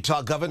Republican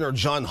Utah Governor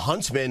Jon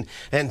Huntsman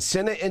and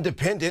Senate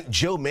Independent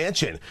Joe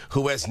Manchin,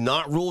 who has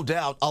not ruled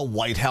out a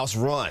White House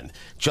run.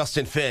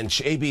 Justin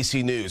Finch,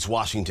 ABC News,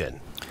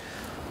 Washington.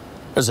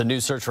 There's a new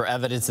search for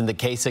evidence in the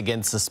case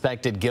against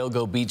suspected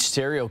Gilgo Beach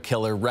serial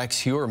killer Rex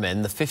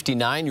Heuermann. The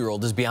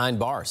 59-year-old is behind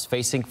bars,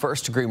 facing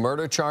first-degree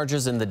murder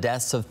charges in the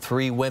deaths of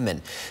 3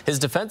 women. His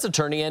defense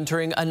attorney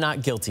entering a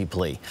not guilty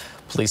plea.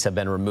 Police have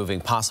been removing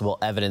possible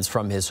evidence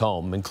from his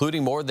home,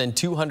 including more than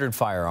 200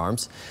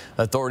 firearms.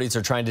 Authorities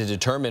are trying to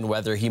determine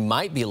whether he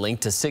might be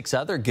linked to 6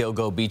 other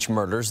Gilgo Beach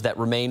murders that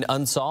remain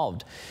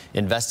unsolved.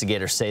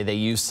 Investigators say they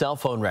used cell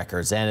phone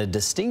records and a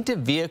distinctive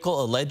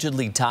vehicle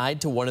allegedly tied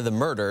to one of the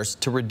murders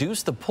to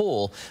reduce the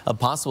pool of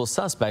possible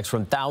suspects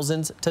from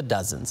thousands to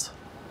dozens.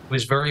 It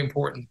was very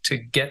important to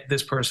get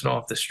this person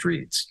off the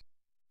streets.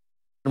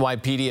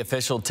 NYPD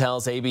official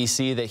tells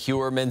ABC that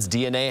Heuermann's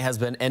DNA has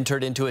been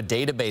entered into a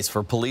database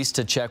for police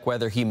to check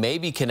whether he may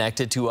be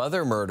connected to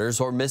other murders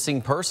or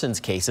missing persons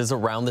cases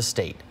around the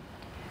state.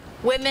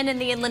 Women in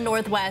the Inland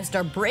Northwest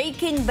are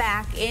breaking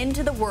back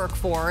into the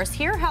workforce.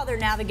 Hear how they're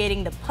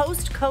navigating the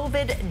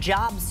post-COVID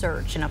job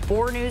search in a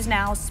 4 News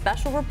Now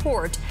special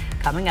report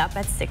coming up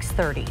at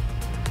 6:30.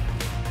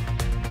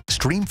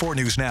 Stream 4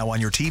 News Now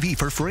on your TV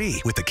for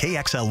free with the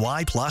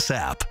KXLY Plus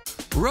app.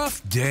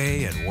 Rough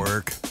day at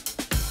work.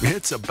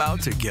 It's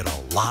about to get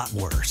a lot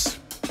worse.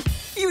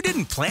 You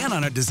didn't plan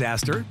on a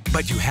disaster,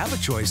 but you have a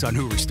choice on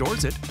who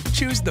restores it.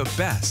 Choose the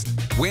best.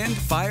 Wind,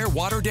 fire,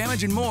 water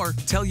damage, and more.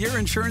 Tell your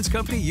insurance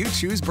company you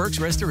choose Burke's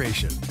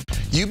Restoration.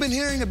 You've been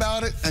hearing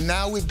about it, and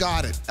now we've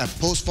got it at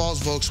Post Falls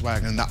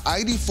Volkswagen, the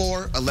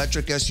ID4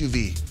 electric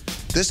SUV.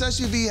 This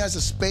SUV has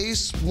a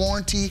space,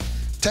 warranty,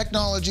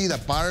 technology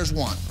that buyers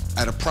want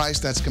at a price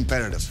that's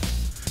competitive.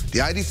 The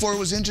ID4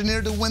 was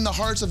engineered to win the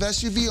hearts of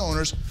SUV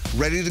owners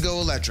ready to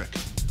go electric.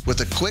 With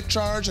a quick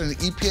charge and an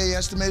EPA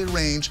estimated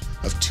range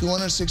of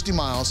 260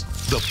 miles.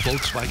 The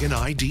Volkswagen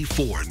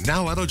ID4,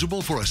 now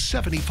eligible for a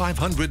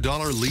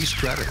 $7,500 lease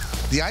credit.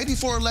 The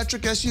ID4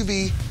 electric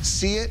SUV,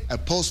 see it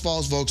at Post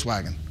Falls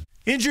Volkswagen.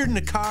 Injured in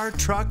a car,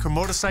 truck, or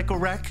motorcycle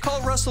wreck?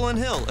 Call Russell and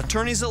Hill,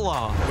 attorneys at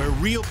law, where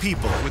real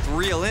people with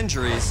real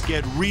injuries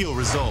get real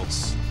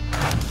results.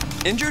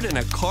 Injured in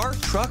a car,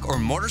 truck, or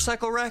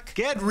motorcycle wreck?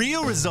 Get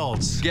real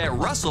results. Get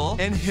Russell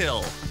and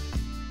Hill.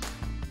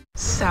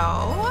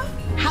 So,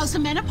 how's the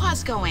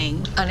menopause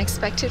going?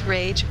 Unexpected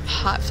rage,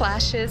 hot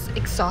flashes,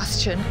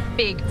 exhaustion.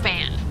 Big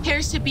fan.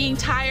 Here's to being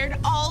tired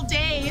all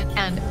day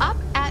and up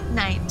at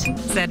night.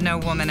 Said no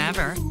woman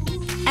ever.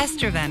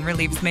 Estroven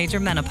relieves major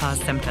menopause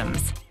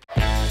symptoms.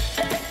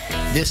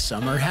 This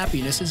summer,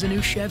 happiness is a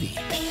new Chevy.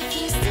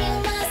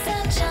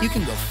 You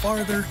can go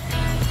farther,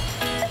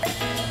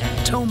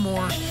 tow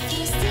more,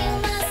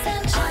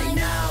 I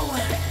know,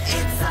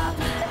 it's up.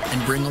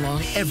 And bring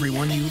along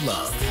everyone you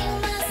love.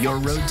 Your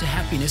road to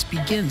happiness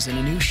begins in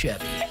a new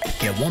Chevy.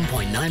 Get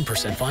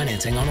 1.9%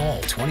 financing on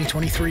all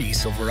 2023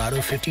 Silverado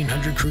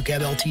 1500 Crew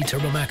Cab LT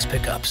Turbo Max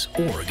pickups,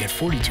 or get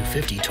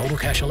 $4,250 total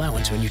cash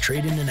allowance when you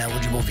trade in an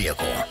eligible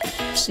vehicle.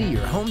 See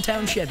your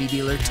hometown Chevy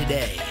dealer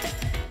today.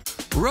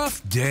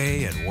 Rough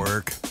day at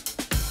work.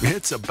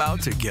 It's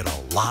about to get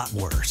a lot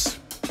worse.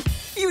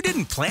 You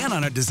didn't plan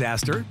on a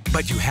disaster,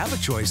 but you have a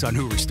choice on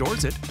who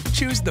restores it.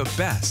 Choose the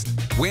best.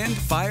 Wind,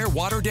 fire,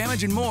 water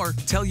damage, and more.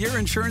 Tell your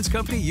insurance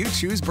company you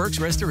choose Burke's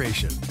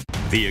Restoration.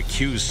 The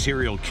accused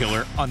serial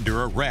killer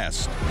under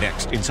arrest.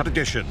 Next in Sun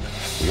Edition,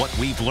 what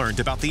we've learned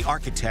about the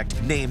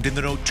architect named in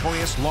the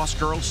notorious Lost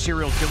Girls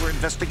serial killer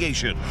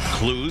investigation.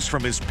 Clues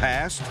from his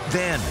past.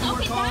 Then,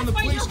 We're calling the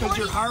police because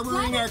you're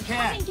harboring our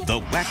cat.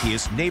 The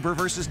wackiest neighbor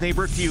versus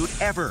neighbor feud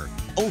ever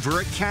over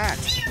a cat.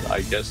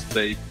 I guess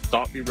they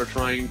thought we were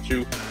trying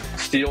to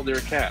steal their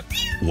cat.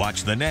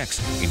 Watch the next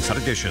in Sun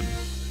Edition.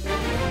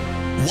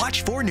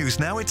 Watch 4 News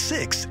Now at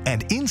 6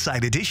 and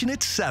Inside Edition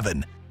at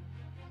 7.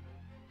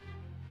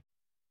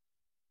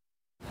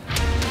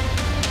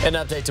 An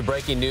update to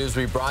breaking news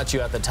we brought you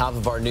at the top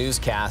of our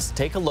newscast.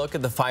 Take a look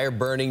at the fire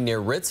burning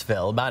near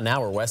Ritzville, about an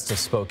hour west of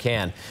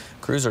Spokane.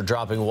 Crews are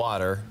dropping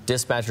water.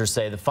 Dispatchers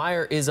say the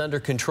fire is under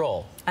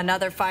control.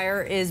 Another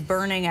fire is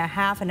burning a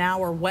half an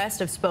hour west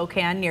of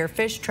Spokane near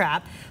Fish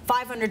Trap.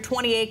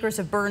 520 acres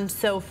have burned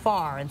so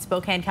far, and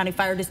Spokane County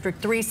Fire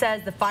District 3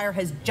 says the fire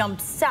has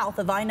jumped south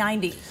of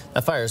I-90.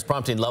 The fire is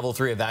prompting level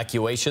 3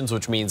 evacuations,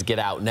 which means get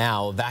out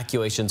now.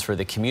 Evacuations for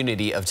the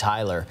community of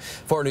Tyler.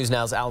 4 News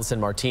Now's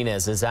Allison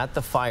Martinez is at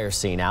the fire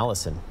scene.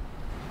 Allison.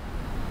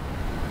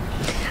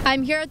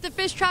 I'm here at the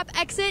Fish Trap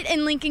exit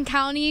in Lincoln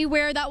County,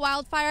 where that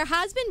wildfire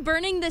has been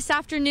burning this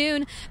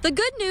afternoon. The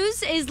good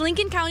news is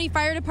Lincoln County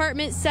Fire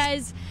Department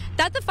says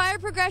that the fire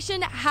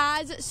progression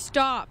has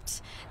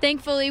stopped.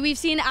 Thankfully, we've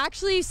seen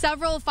actually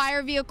several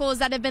fire vehicles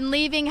that have been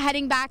leaving,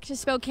 heading back to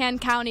Spokane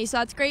County, so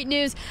that's great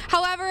news.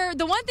 However,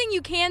 the one thing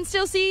you can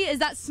still see is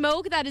that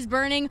smoke that is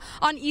burning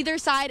on either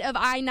side of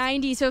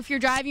I-90. So if you're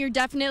driving, you're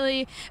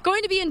definitely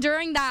going to be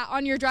enduring that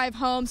on your drive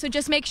home. So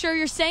just make sure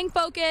you're staying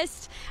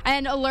focused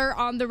and alert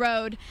on the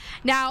road.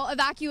 Now,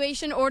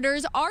 evacuation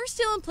orders are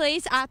still in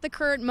place at the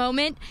current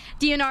moment.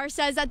 DNR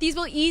says that these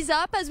will ease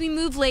up as we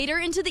move later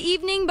into the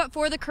evening, but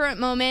for the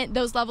current moment,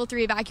 those level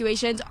 3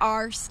 evacuations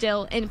are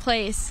still in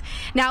place.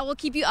 Now we'll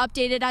keep you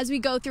updated as we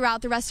go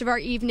throughout the rest of our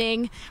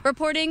evening.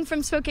 Reporting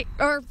from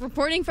the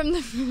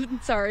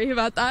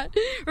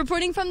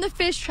Reporting from the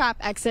Fish Trap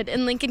exit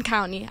in Lincoln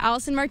County.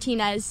 Allison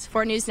Martinez,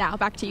 4 News Now.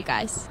 Back to you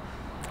guys.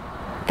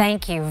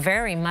 Thank you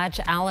very much,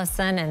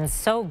 Allison, and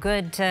so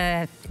good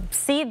to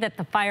see that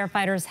the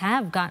firefighters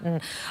have gotten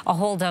a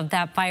hold of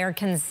that fire,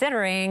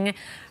 considering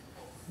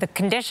the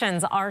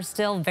conditions are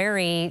still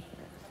very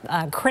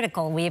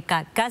critical. We've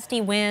got gusty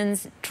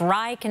winds,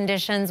 dry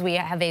conditions. We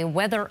have a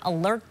weather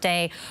alert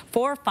day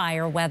for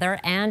fire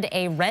weather and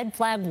a red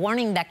flag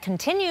warning that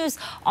continues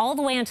all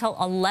the way until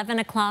 11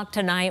 o'clock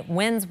tonight.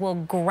 Winds will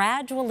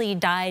gradually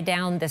die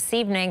down this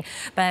evening,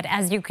 but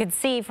as you could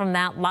see from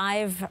that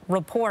live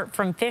report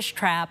from Fish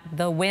Trap,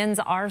 the winds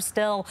are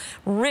still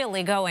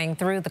really going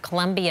through the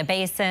Columbia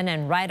Basin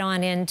and right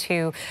on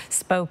into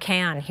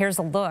Spokane. Here's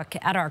a look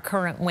at our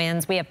current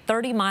winds. We have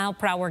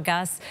 30-mile-per-hour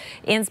gusts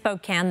in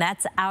Spokane.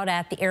 That's out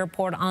at the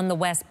airport on the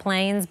West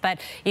Plains, but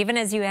even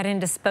as you head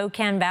into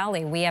Spokane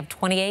Valley, we have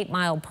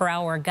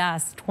 28-mile-per-hour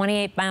gusts,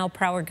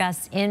 28-mile-per-hour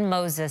gusts in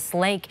Moses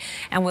Lake,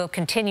 and we'll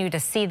continue to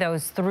see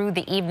those through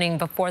the evening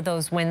before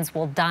those winds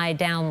will die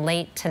down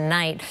late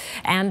tonight,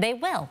 and they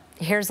will.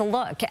 Here's a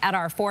look at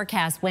our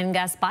forecast. Wind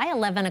gusts by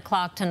 11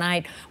 o'clock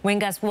tonight.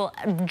 Wind gusts will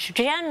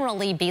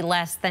generally be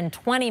less than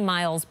 20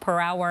 miles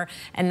per hour,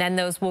 and then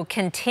those will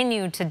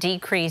continue to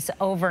decrease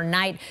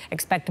overnight.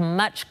 Expect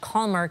much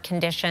calmer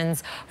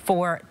conditions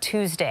for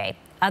Tuesday.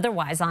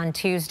 Otherwise, on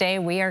Tuesday,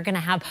 we are going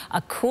to have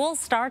a cool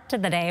start to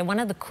the day. One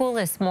of the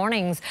coolest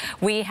mornings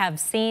we have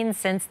seen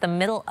since the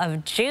middle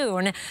of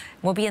June.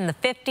 We'll be in the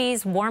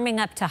 50s, warming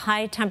up to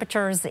high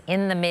temperatures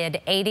in the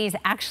mid-80s,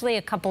 actually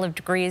a couple of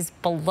degrees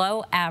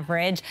below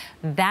average.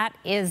 That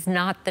is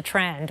not the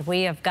trend.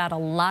 We have got a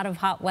lot of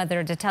hot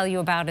weather to tell you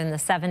about in the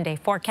 7-day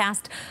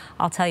forecast.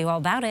 I'll tell you all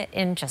about it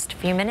in just a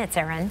few minutes,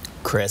 Aaron.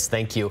 Chris,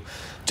 thank you.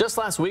 Just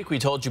last week, we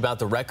told you about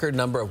the record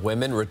number of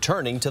women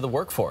returning to the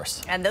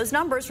workforce. And those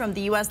numbers from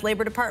the U.S.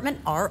 Labor Department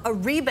are a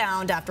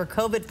rebound after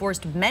COVID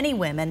forced many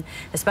women,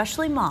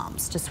 especially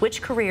moms, to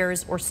switch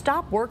careers or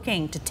stop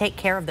working to take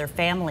care of their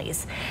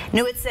families.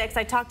 New at 6,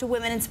 I talked to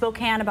women in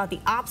Spokane about the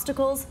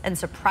obstacles and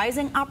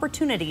surprising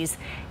opportunities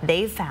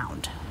they've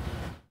found.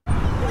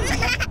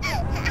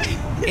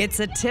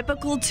 It's a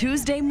typical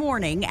Tuesday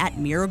morning at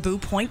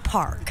Mirabou Point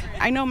Park.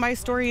 I know my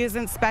story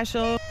isn't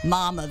special.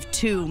 Mom of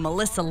 2,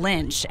 Melissa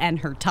Lynch, and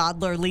her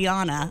toddler,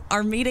 Liana,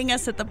 are meeting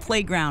us at the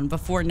playground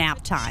before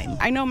nap time.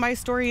 I know my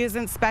story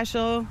isn't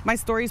special. My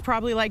story's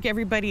probably like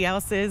everybody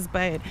else's,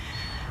 but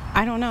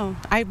I don't know.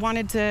 I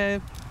wanted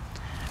to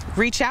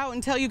reach out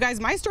and tell you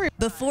guys my story.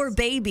 Before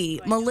baby,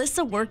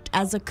 Melissa worked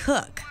as a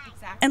cook.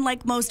 And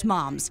like most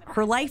moms,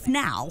 her life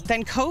now,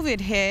 then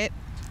COVID hit,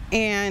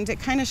 and it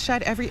kind of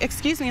shut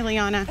excuse me,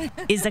 Liana,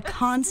 is a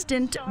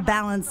constant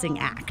balancing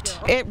act.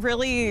 It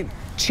really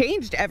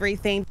changed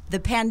everything. The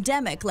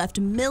pandemic left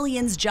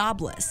millions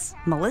jobless.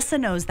 Melissa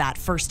knows that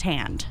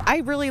firsthand. I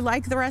really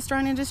like the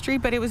restaurant industry,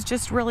 but it was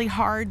just really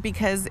hard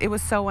because it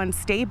was so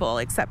unstable,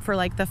 except for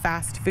like the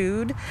fast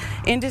food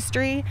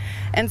industry.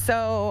 And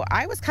so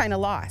I was kind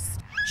of lost.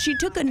 She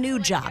took a new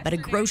job at a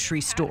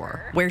grocery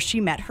store where she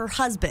met her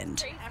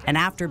husband. And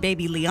after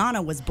baby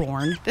Liana was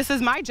born, this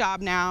is my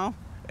job now.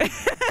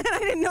 I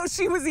didn't know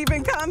she was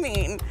even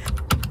coming.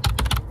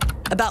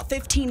 About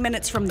 15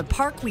 minutes from the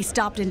park, we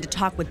stopped in to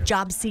talk with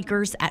job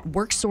seekers at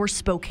WorkSource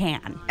Spokane.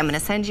 I'm going to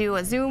send you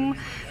a Zoom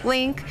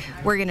link.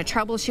 We're going to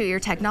troubleshoot your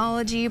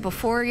technology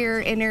before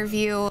your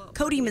interview.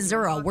 Cody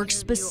Missouri works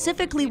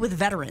specifically with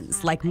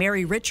veterans like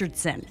Mary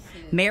Richardson.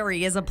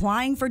 Mary is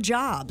applying for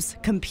jobs,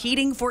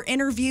 competing for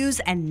interviews,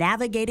 and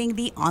navigating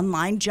the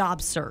online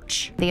job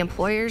search. The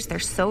employers, they're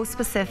so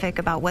specific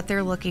about what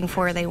they're looking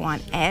for. They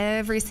want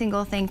every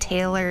single thing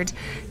tailored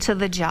to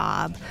the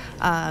job.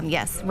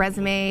 Yes,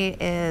 resume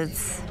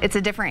it's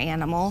a different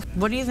animal.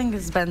 What do you think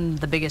has been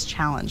the biggest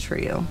challenge for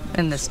you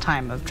in this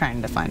time of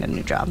trying to find a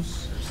new job?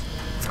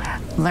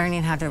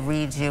 Learning how to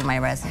redo my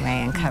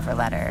resume and cover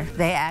letter.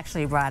 They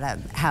actually brought up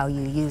how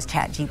you use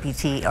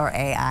ChatGPT or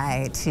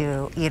AI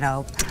to,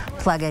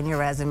 plug in your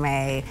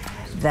resume,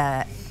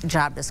 the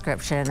job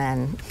description,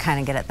 and kind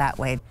of get it that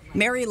way.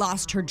 Mary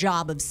lost her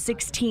job of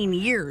 16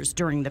 years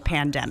during the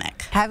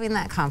pandemic. Having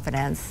that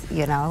confidence,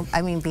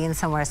 being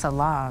somewhere so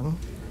long,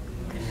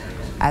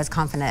 I was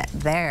confident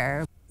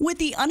there. With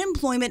the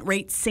unemployment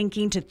rate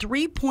sinking to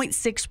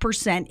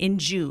 3.6% in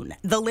June,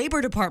 the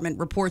Labor Department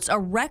reports a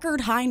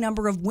record high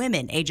number of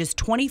women ages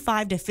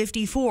 25 to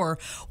 54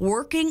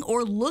 working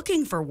or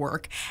looking for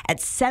work at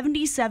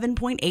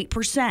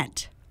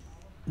 77.8%.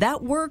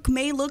 That work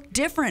may look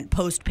different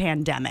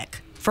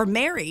post-pandemic. For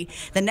Mary,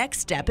 the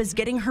next step is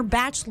getting her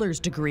bachelor's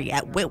degree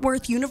at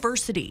Whitworth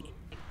University.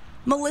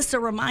 Melissa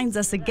reminds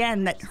us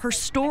again that her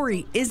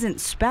story isn't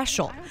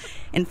special.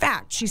 In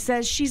fact, she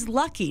says she's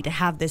lucky to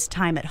have this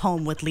time at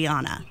home with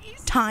Liana.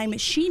 Time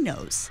she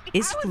knows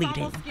is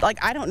fleeting.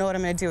 I don't know what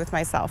I'm going to do with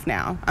myself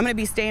now. I'm going to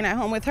be staying at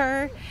home with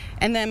her,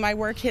 and then my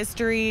work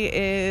history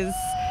is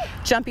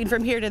jumping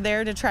from here to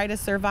there to try to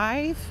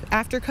survive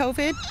after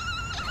COVID.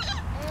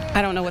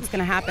 I don't know what's going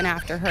to happen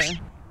after her.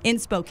 In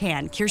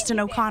Spokane, Kirsten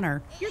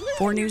O'Connor,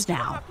 4 News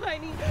Now.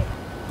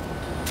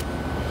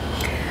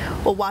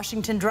 Well,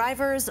 Washington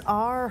drivers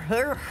are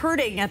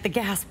hurting at the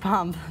gas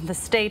pump. The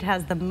state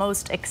has the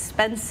most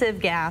expensive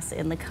gas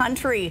in the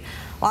country.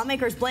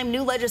 Lawmakers blame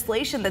new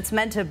legislation that's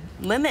meant to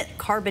limit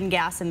carbon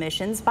gas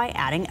emissions by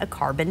adding a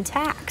carbon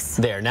tax.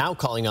 They are now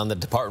calling on the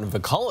Department of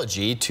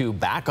Ecology to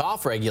back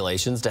off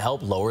regulations to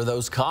help lower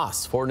those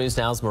costs. 4 News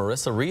Now's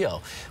Marissa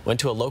Rio went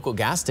to a local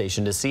gas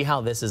station to see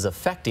how this is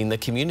affecting the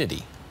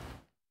community.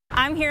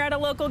 I'm here at a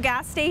local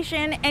gas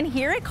station, and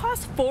here it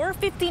costs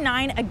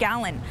 $4.59 a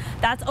gallon.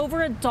 That's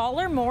over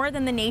 $1 more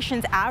than the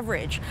nation's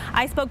average.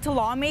 I spoke to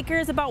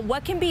lawmakers about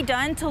what can be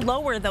done to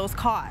lower those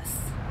costs.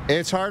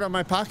 It's hard on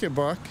my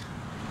pocketbook,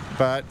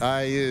 but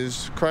I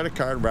use credit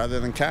card rather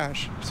than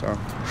cash, so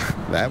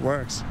that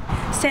works.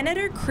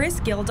 Senator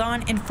Chris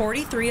Gildon and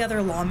 43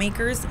 other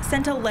lawmakers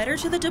sent a letter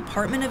to the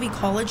Department of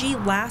Ecology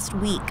last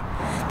week.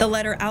 The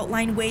letter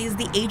outlined ways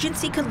the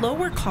agency could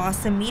lower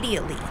costs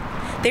immediately.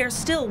 They are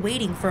still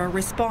waiting for a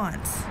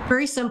response.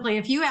 Very simply,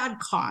 if you add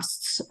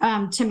costs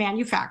costs to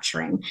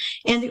manufacturing,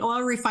 and the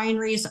oil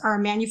refineries are a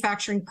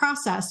manufacturing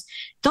process,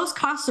 those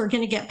costs are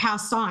going to get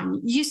passed on.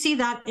 You see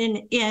that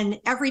in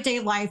everyday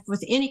life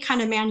with any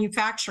kind of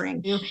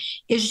manufacturing.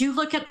 Is you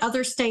look at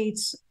other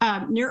states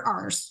near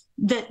ours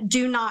that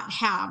do not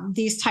have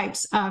these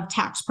types of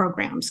tax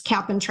programs,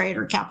 cap and trade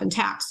or cap and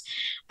tax,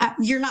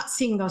 you're not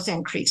seeing those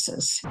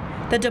increases.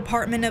 The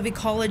Department of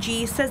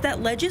Ecology says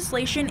that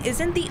legislation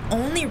isn't the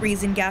only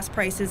reason gas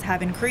prices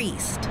have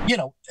increased. You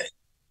know,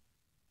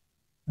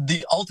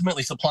 the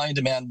ultimately supply and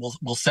demand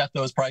will set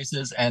those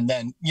prices, and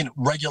then, you know,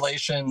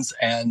 regulations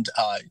and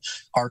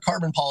our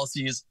carbon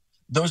policies,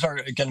 those are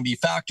going to be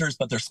factors,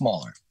 but they're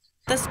smaller.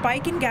 The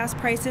spike in gas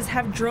prices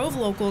have drove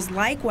locals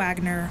like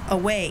Wagner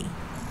away.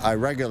 I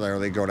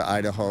regularly go to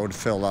Idaho to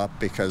fill up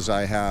because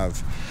I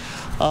have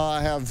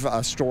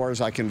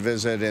stores I can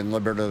visit in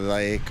Liberty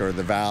Lake or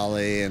the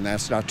Valley, and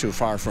that's not too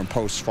far from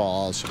Post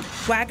Falls.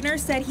 Wagner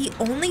said he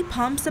only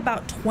pumps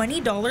about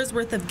 $20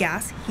 worth of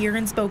gas here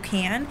in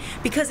Spokane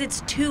because it's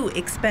too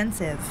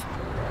expensive.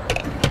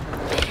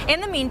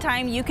 In the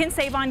meantime, you can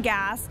save on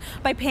gas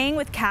by paying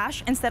with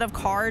cash instead of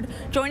card,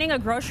 joining a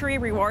grocery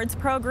rewards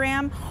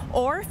program,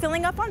 or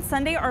filling up on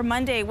Sunday or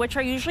Monday, which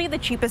are usually the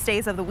cheapest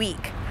days of the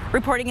week.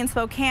 Reporting in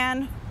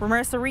Spokane,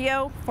 Marissa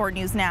Rio, 4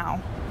 News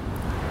Now.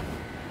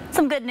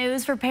 Some good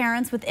news for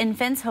parents with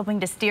infants hoping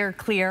to steer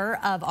clear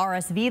of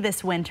RSV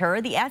this winter.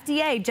 The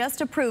FDA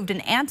just approved an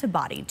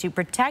antibody to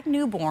protect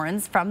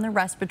newborns from the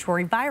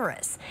respiratory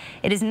virus.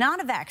 It is not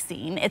a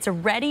vaccine. It's a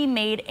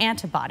ready-made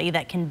antibody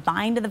that can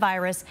bind to the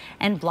virus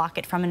and block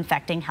it from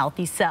infecting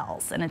healthy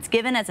cells. And it's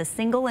given as a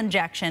single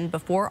injection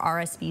before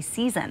RSV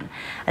season.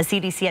 A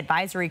CDC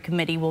advisory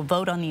committee will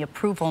vote on the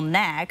approval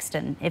next.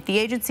 And if the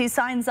agency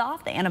signs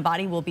off, the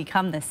antibody will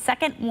become the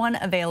second one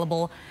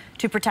available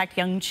to protect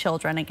young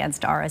children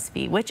against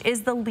RSV, which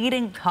is the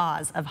leading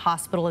cause of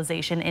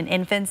hospitalization in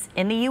infants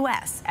in the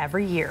U.S.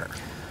 every year.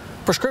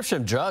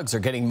 Prescription drugs are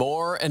getting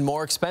more and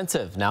more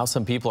expensive. Now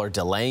some people are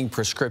delaying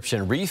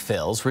prescription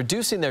refills,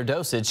 reducing their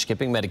dosage,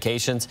 skipping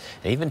medications,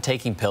 and even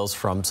taking pills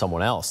from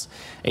someone else.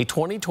 A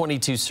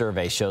 2022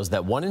 survey shows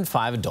that 1 in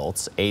 5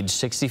 adults aged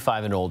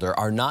 65 and older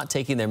are not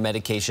taking their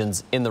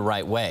medications in the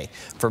right way.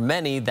 For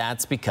many,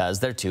 that's because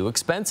they're too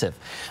expensive.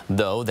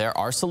 Though there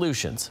are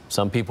solutions.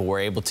 Some people were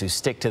able to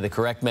stick to the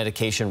correct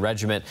medication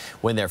regimen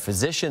when their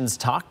physicians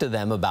talked to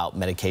them about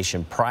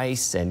medication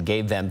price and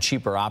gave them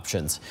cheaper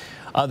options.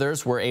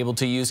 Others were able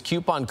to use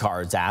coupon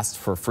cards, asked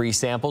for free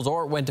samples,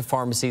 or went to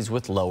pharmacies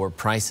with lower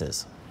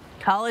prices.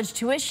 College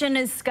tuition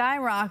is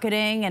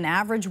skyrocketing and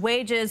average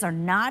wages are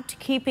not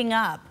keeping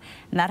up.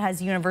 And that has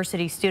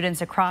university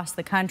students across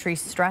the country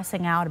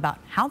stressing out about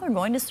how they're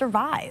going to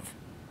survive.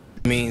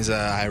 It means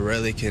I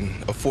rarely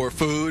can afford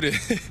food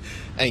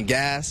and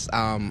gas.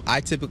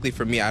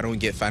 For me, I don't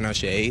get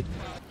financial aid.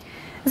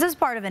 This is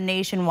part of a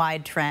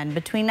nationwide trend.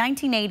 Between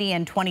 1980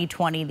 and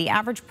 2020, the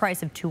average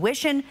price of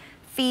tuition,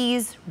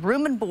 fees,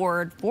 room and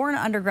board for an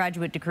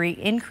undergraduate degree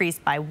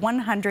increased by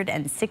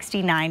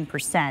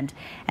 169%.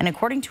 And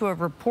according to a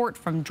report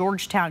from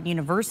Georgetown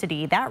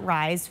University, that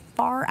rise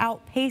far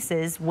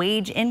outpaces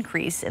wage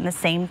increase in the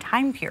same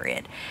time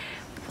period.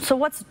 So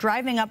what's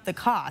driving up the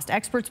cost?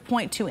 Experts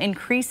point to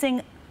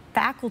increasing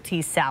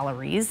faculty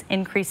salaries,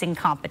 increasing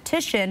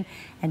competition,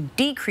 and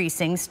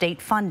decreasing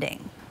state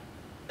funding.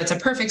 It's a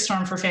perfect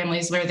storm for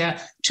families where the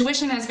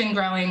tuition has been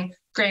growing,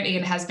 grant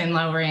aid has been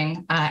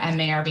lowering, and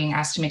they are being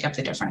asked to make up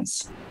the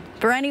difference.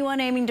 For anyone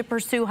aiming to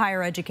pursue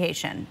higher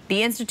education,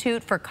 the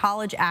Institute for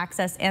College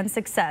Access and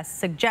Success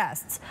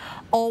suggests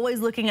always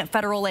looking at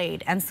federal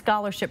aid and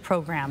scholarship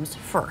programs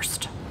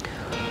first.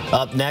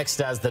 Up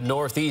next, as the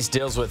Northeast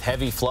deals with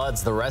heavy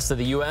floods, the rest of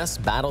the U.S.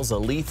 battles a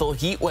lethal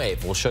heat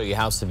wave. We'll show you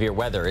how severe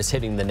weather is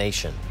hitting the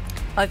nation.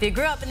 Well, if you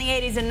grew up in the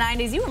 80s and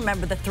 90s, you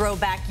remember the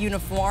throwback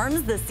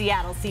uniforms the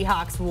Seattle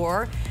Seahawks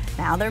wore.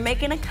 Now they're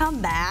making a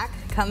comeback.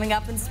 Coming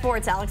up in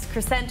sports, Alex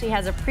Crescenti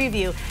has a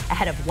preview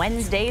ahead of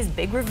Wednesday's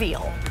big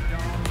reveal.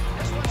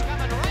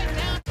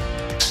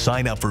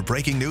 Sign up for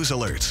breaking news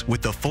alerts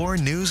with the 4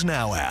 News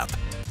Now app.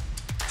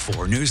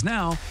 4 News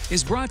Now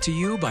is brought to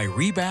you by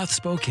Rebath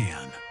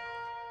Spokane.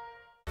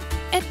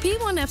 At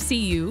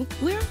P1FCU,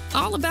 we're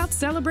all about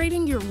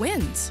celebrating your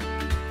wins,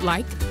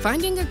 like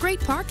finding a great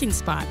parking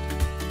spot,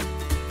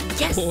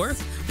 yes, or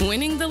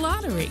winning the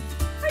lottery.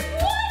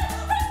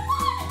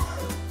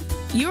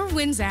 Your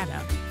wins add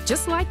up,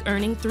 just like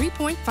earning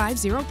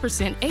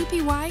 3.50%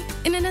 APY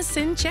in an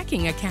Ascend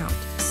checking account.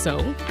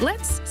 So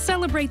let's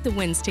celebrate the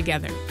wins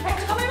together.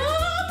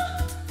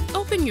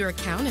 Open your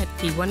account at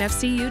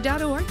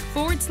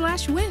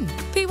p1fcu.org/win.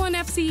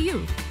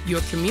 P1FCU,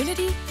 your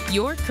community,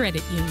 your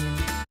credit union.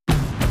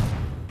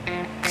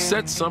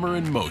 Set summer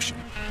in motion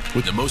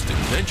with the most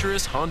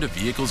adventurous Honda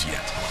vehicles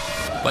yet,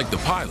 like the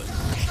Pilot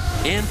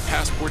and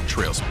Passport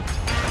Trailsport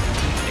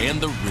and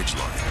the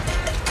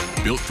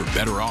Ridgeline, built for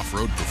better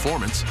off-road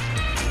performance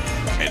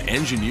and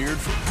engineered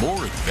for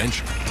more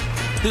adventure.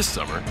 This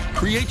summer,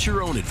 create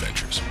your own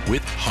adventures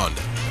with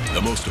Honda,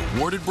 the most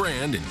awarded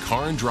brand in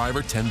Car and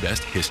Driver 10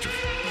 Best history.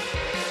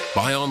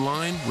 Buy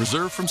online,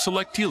 reserve from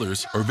select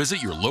dealers, or visit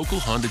your local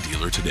Honda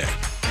dealer today.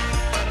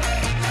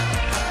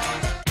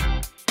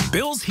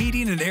 Bill's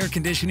Heating and Air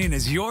Conditioning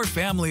is your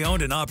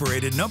family-owned and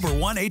operated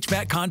 #1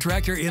 HVAC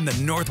contractor in the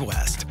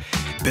Northwest.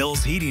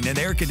 Bill's Heating and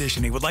Air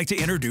Conditioning would like to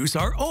introduce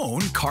our own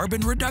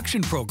carbon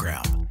reduction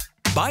program.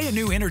 Buy a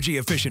new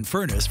energy-efficient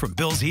furnace from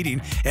Bill's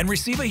Heating and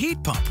receive a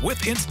heat pump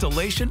with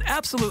installation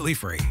absolutely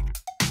free.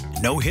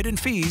 No hidden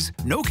fees,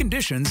 no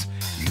conditions,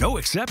 no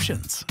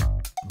exceptions.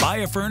 Buy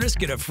a furnace,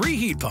 get a free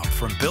heat pump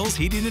from Bill's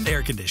Heating and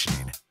Air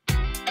Conditioning.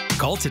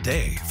 Call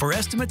today for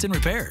estimates and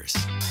repairs.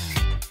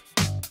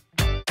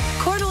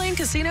 Coeur d'Alene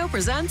Casino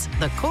presents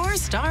the Core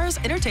Stars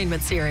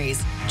Entertainment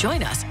Series.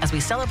 Join us as we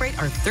celebrate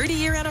our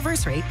 30-year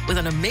anniversary with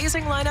an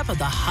amazing lineup of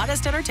the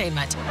hottest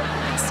entertainment.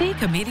 See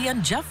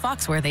comedian Jeff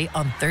Foxworthy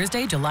on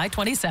Thursday, July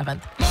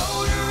 27th.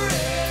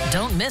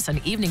 Don't miss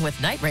an evening with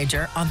Night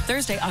Ranger on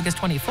Thursday, August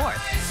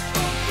 24th.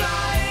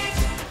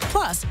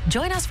 Plus,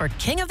 join us for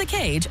King of the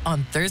Cage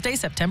on Thursday,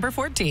 September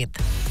 14th.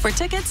 For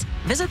tickets,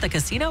 visit the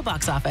casino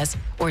box office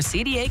or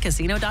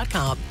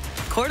cdacasino.com.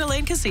 Coeur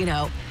d'Alene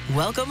Casino,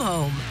 welcome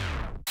home.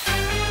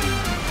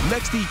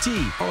 Next ET.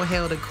 Oh,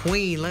 hail the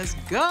Queen. Let's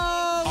go.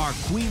 Our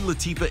Queen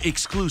Latifah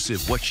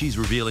exclusive, what she's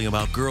revealing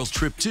about Girls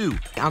Trip 2.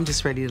 I'm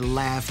just ready to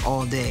laugh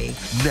all day.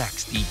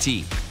 Next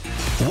ET.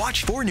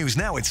 Watch 4 News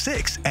Now at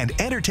 6 and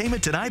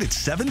Entertainment Tonight at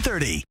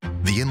 7:30.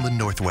 The Inland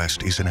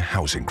Northwest is in a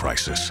housing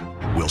crisis.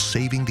 Will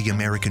saving the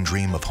American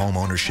dream of home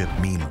ownership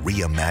mean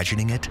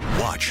reimagining it?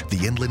 Watch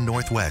the Inland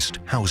Northwest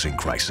Housing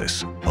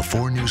Crisis, a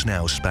 4 News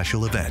Now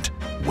special event,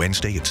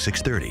 Wednesday at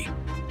 6:30.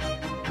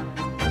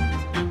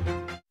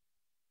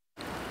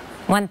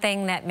 One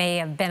thing that may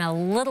have been a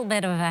little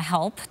bit of a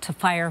help to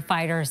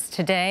firefighters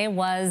today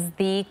was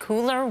the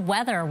cooler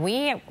weather.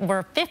 We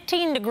were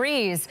 15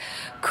 degrees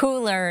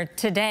cooler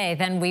today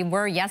than we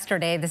were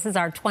yesterday. This is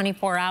our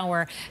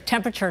 24-hour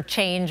temperature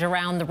change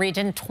around the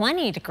region.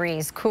 20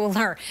 degrees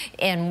cooler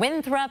in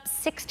Winthrop,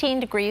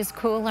 16 degrees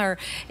cooler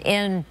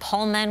in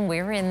Pullman.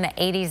 We're in the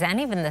 80s and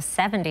even the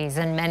 70s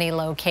in many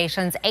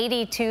locations.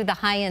 82 the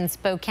high in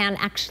Spokane,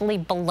 actually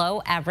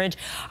below average.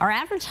 Our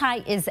average high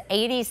is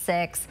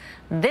 86.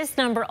 This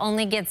number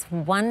only gets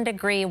 1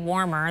 degree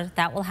warmer.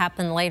 That will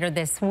happen later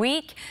this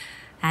week.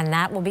 And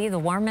that will be the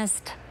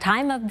warmest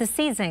time of the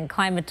season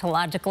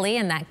climatologically,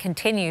 and that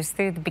continues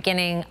through the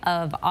beginning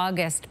of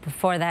August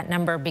before that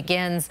number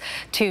begins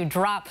to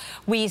drop.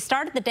 We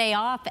started the day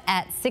off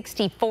at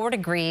 64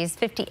 degrees.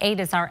 58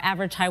 is our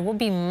average high. We'll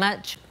be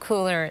much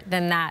cooler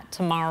than that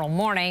tomorrow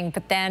morning,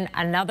 but then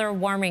another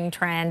warming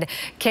trend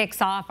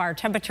kicks off. Our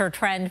temperature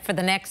trend for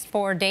the next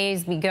 4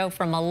 days, we go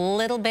from a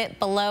little bit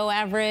below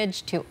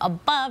average to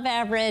above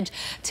average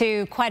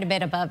to quite a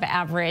bit above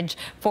average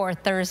for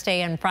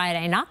Thursday and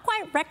Friday. Not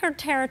quite record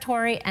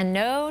territory and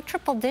no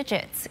triple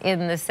digits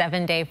in the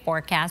 7-day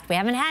forecast. We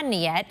haven't had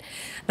any yet.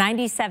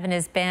 97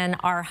 has been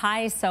our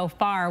high so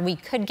far. We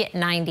could get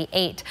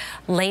 98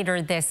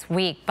 later this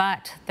week,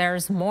 but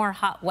there's more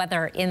hot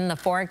weather in the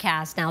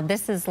forecast. Now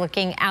this is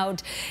looking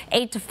out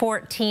 8 to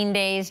 14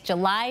 days,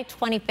 July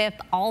 25th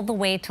all the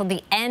way till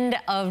the end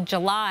of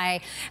July.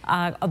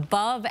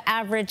 Above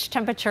average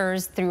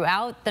temperatures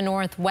throughout the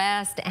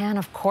Northwest, and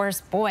of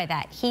course, boy,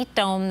 that heat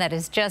dome that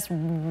is just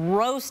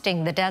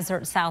roasting the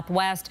desert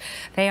Southwest.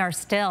 They are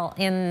still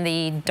in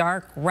the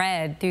dark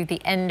red through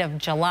the end of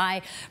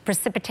July.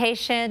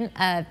 Precipitation,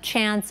 a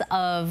chance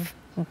of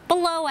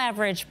below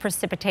average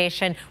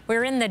precipitation.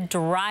 We're in the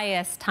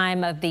driest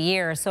time of the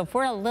year, so if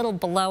we're a little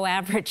below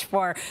average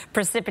for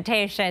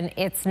precipitation,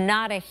 it's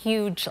not a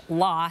huge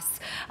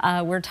loss.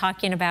 We're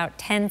talking about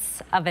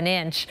tenths of an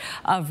inch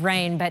of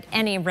rain, but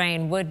any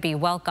rain would be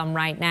welcome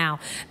right now.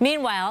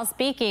 Meanwhile,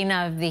 speaking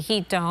of the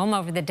heat dome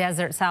over the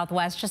desert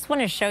Southwest, just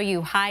want to show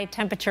you high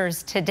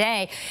temperatures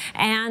today,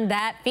 and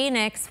that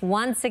Phoenix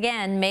once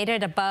again made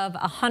it above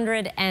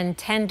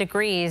 110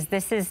 degrees.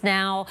 This is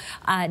now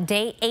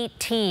day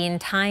 18,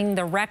 tying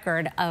the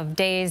record of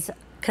days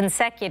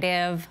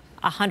consecutive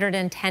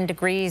 110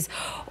 degrees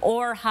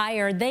or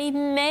higher. They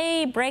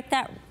may break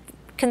that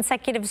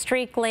consecutive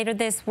streak later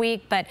this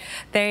week, but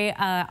they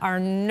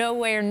are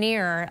nowhere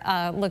near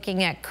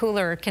looking at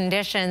cooler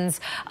conditions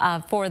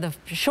for the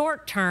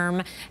short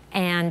term.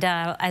 And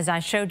as I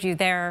showed you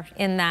there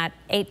in that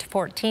 8 to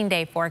 14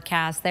 day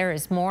forecast, there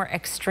is more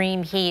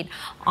extreme heat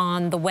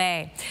on the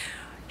way.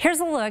 Here's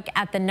a look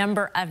at the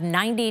number of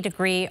 90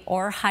 degree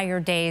or higher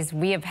days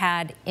we have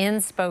had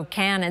in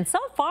Spokane. And so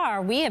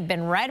far, we have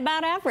been right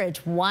about average.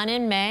 1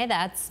 in May,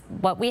 that's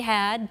what we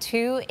had.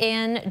 2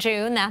 in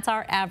June, that's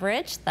our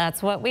average.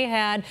 That's what we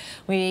had.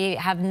 We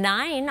have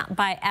 9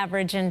 by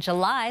average in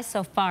July,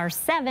 so far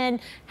 7.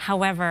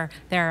 However,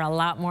 there are a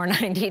lot more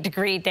 90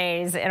 degree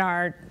days in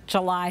our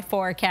July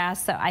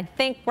forecast. So I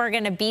think we're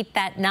going to beat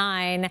that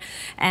 9,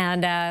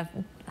 and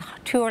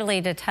too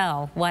early to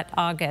tell what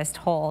August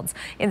holds.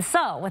 And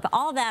so with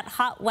all that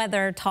hot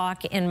weather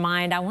talk in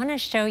mind, I want to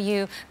show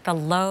you the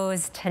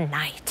lows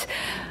tonight.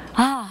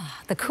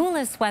 the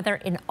coolest weather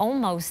in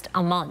almost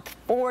a month.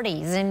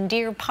 40s in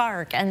Deer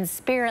Park and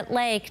Spirit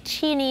Lake,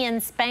 Cheney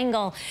and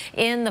Spangle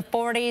in the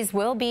 40s.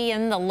 We'll be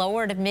in the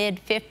lower to mid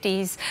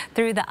 50s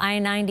through the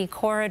I-90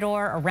 corridor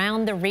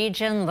around the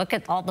region. Look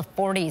at all the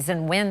 40s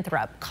in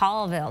Winthrop,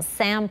 Colville,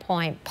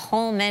 Sandpoint,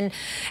 Pullman,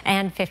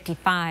 and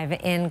 55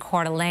 in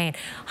Coeur d'Alene.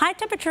 High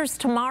temperatures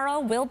tomorrow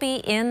will be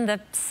in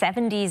the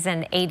 70s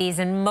and 80s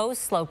in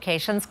most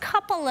locations.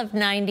 Couple of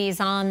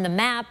 90s on the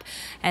map,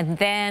 and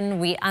then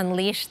we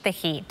unleash the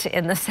heat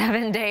in the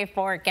 7-day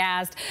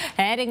forecast.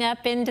 Heading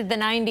up into the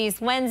 90s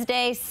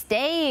Wednesday,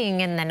 staying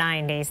in the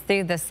 90s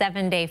through the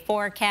 7-day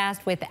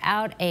forecast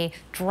without a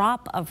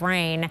drop of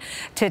rain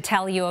to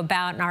tell you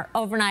about. And our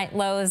overnight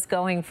lows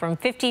going from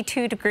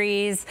 52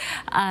 degrees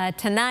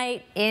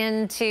tonight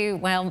into,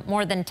 well,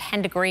 more than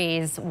 10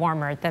 degrees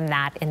warmer than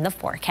that in the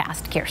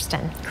forecast.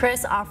 Kirsten.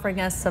 Chris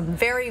offering us some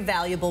very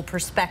valuable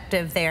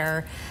perspective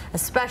there,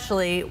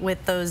 especially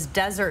with those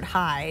desert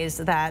highs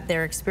that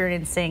they're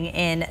experiencing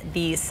in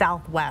the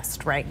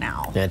Southwest right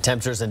now. Yeah,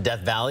 temperatures in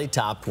Death Valley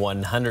topped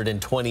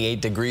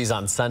 128 degrees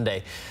on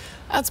Sunday.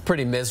 That's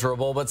pretty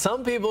miserable, but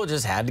some people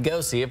just had to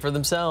go see it for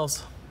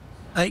themselves.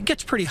 It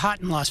gets pretty hot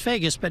in Las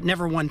Vegas, but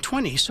never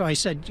 120. So I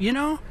said, you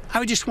know, I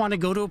would just want to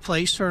go to a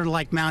place sort of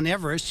like Mount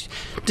Everest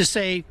to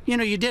say, you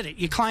know, you did it,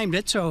 you climbed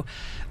it. So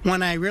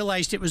when I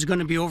realized it was going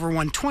to be over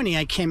 120,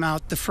 I came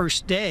out the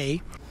first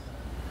day.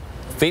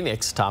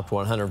 Phoenix topped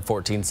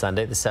 114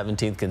 Sunday, the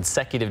 17th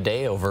consecutive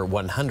day over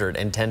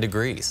 110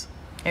 degrees.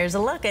 Here's a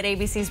look at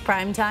ABC's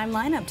primetime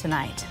lineup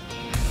tonight.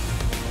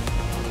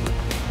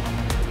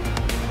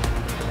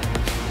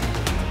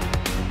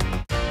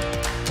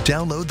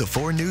 Download the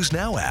 4 News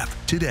Now app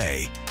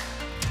today.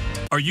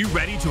 Are you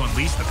ready to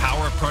unleash the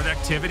power of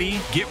productivity?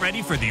 Get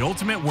ready for the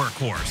ultimate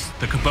workhorse,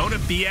 the Kubota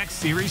BX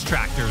Series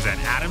tractors at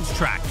Adams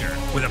Tractor.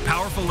 With a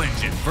powerful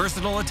engine,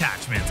 versatile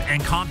attachments,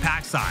 and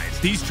compact size,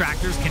 these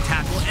tractors can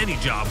tackle any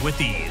job with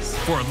ease.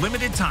 For a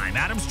limited time,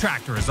 Adams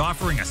Tractor is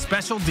offering a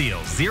special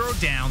deal, 0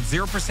 down,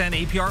 0%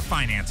 APR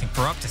financing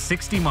for up to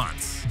 60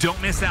 months.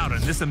 Don't miss out on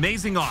this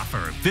amazing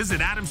offer.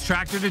 Visit Adams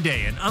Tractor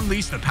today and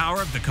unleash the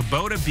power of the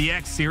Kubota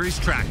BX Series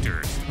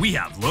tractors. We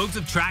have loads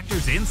of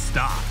tractors in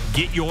stock.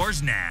 Get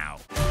yours now.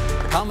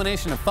 A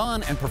combination of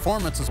fun and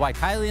performance is why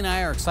Kylie and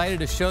I are excited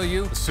to show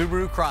you the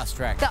Subaru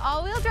Crosstrek. The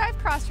all-wheel drive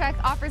Crosstrek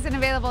offers an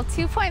available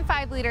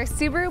 2.5-liter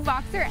Subaru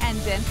Boxer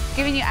engine,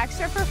 giving you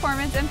extra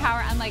performance and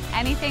power unlike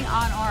anything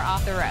on or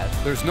off the road.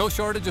 There's no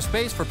shortage of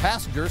space for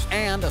passengers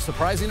and a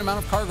surprising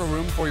amount of cargo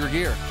room for your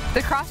gear.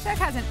 The Crosstrek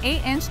has an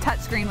 8-inch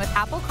touchscreen with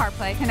Apple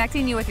CarPlay,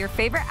 connecting you with your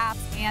favorite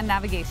apps and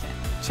navigation.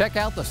 Check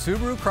out the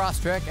Subaru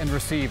Crosstrek and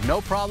receive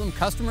no-problem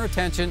customer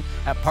attention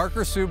at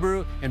Parker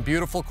Subaru in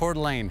beautiful Coeur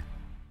d'Alene.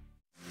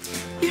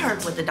 You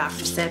heard what the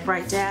doctor said,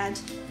 right, Dad?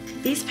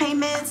 These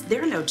pain meds,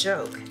 they're no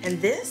joke.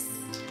 And this,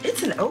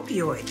 it's an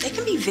opioid. They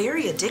can be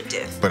very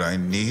addictive. But I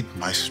need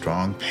my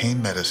strong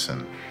pain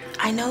medicine.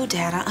 I know,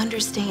 Dad, I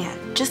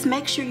understand. Just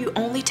make sure you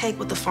only take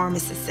what the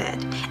pharmacist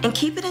said. And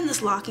keep it in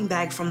this locking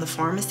bag from the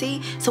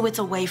pharmacy so it's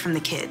away from the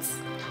kids.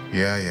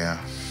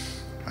 Yeah,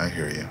 I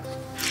hear you.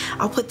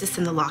 I'll put this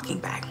in the locking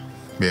bag.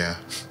 Yeah,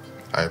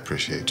 I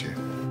appreciate you.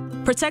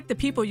 Protect the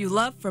people you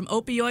love from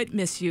opioid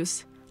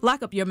misuse.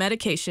 Lock up your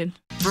medication.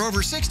 For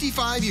over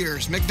 65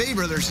 years, McVeigh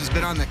Brothers has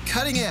been on the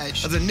cutting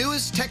edge of the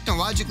newest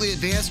technologically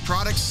advanced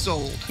products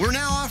sold. We're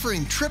now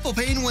offering triple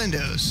pane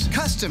windows,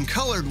 custom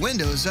colored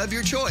windows of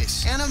your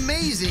choice, and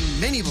amazing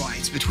mini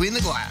blinds between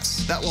the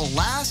glass that will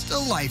last a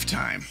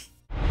lifetime.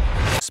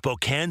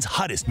 Spokane's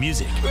hottest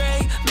music.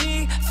 Break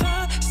me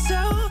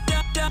so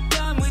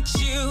done with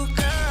you,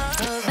 girl.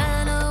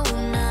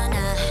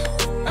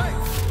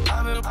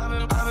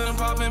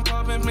 I've been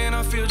popping, man,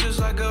 I feel just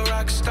like a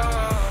rock star.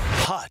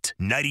 Hot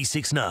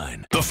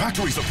 96.9. The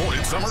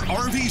factory-supported Summer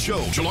RV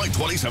Show, July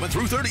 27th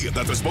through 30th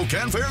at the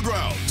Spokane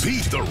Fairgrounds.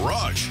 Beat the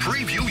rush.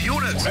 Preview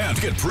units. And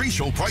get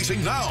pre-show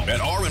pricing now at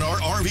R&R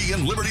RV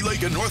in Liberty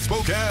Lake in North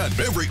Spokane.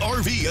 Every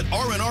RV at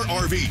R&R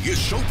RV is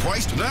show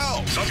priced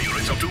now. Some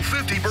units up to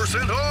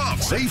 50%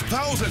 off. Save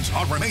thousands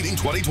on remaining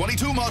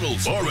 2022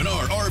 models.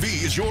 R&R RV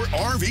is your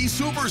RV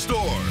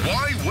superstore.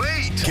 Why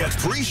wait? Get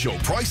pre-show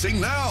pricing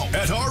now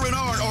at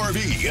R&R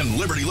RV in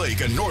Liberty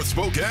Lake and North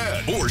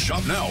Spokane. Or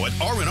shop now at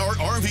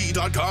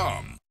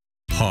rnrrv.com.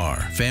 Har,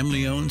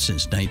 family owned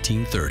since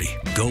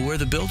 1930. Go where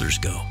the builders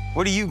go.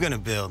 What are you going to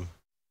build?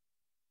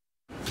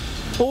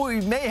 Well,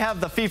 we may have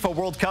the FIFA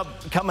World Cup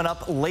coming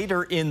up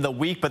later in the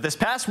week, but this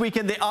past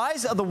weekend, the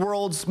eyes of the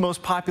world's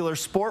most popular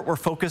sport were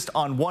focused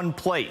on one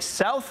place,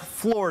 South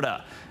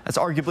Florida. That's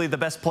arguably the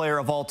best player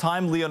of all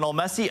time, Lionel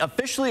Messi,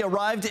 officially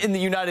arrived in the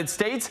United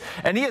States,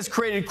 and he has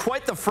created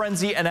quite the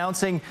frenzy,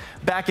 announcing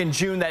back in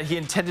June that he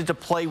intended to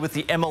play with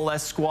the MLS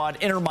squad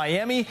Inter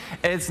Miami.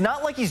 And it's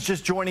not like he's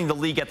just joining the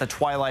league at the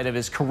twilight of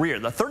his career.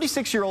 The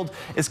 36-year-old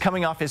is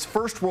coming off his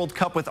first World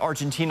Cup with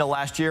Argentina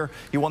last year.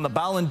 He won the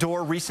Ballon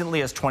d'Or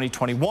recently as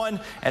 2021,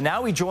 and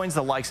now he joins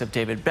the likes of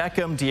David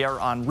Beckham,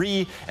 Thierry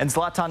Henry, and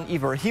Zlatan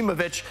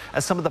Ibrahimovic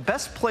as some of the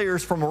best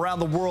players from around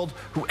the world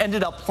who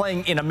ended up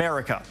playing in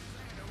America.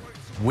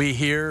 we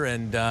here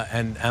and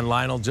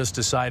Lionel just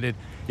decided,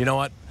 you know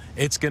what,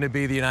 it's going to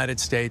be the United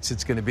States,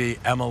 it's going to be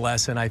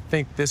MLS, and I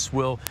think this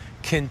will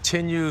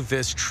continue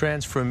this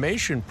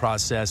transformation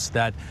process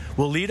that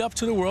will lead up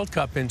to the World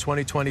Cup in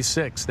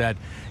 2026. That,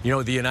 you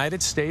know, the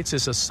United States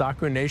is a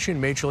soccer nation.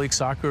 Major League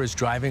Soccer is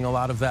driving a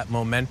lot of that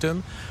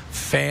momentum.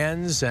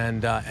 Fans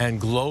and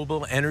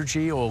global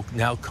energy will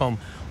now come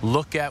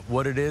look at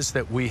what it is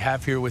that we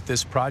have here with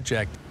this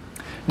project.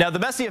 Now, the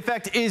Messi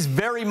effect is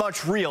very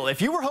much real.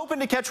 If you were hoping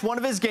to catch one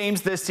of his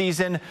games this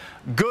season,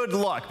 good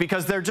luck,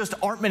 because there just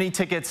aren't many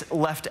tickets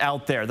left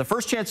out there. The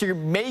first chance you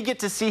may get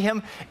to see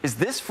him is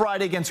this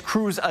Friday against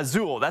Cruz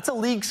Azul. That's a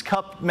Leagues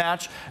Cup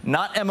match,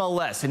 not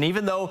MLS. And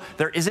even though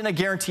there isn't a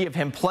guarantee of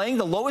him playing,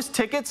 the lowest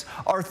tickets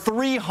are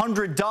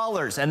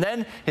 $300. And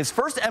then his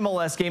first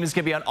MLS game is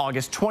going to be on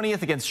August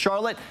 20th against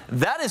Charlotte.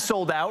 That is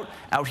sold out.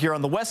 Out here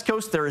on the West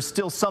Coast, there is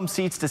still some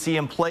seats to see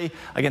him play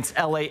against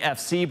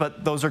LAFC,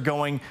 but those are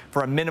going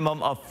for a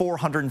minimum of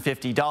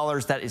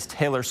 $450. That is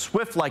Taylor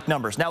Swift-like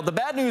numbers. Now, the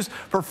bad news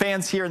for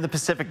fans here in the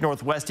Pacific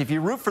Northwest, if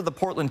you root for the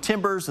Portland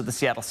Timbers or the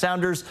Seattle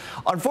Sounders,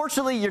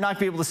 unfortunately, you're not going to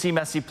be able to see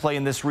Messi play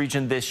in this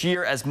region this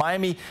year, as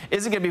Miami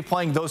isn't going to be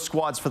playing those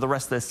squads for the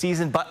rest of the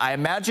season. But I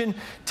imagine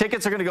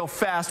tickets are going to go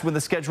fast when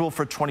the schedule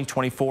for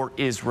 2024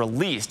 is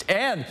released.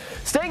 And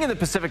staying in the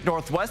Pacific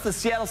Northwest, the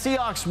Seattle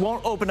Seahawks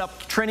won't open up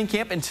training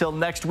camp until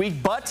next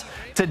week. But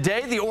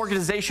today, the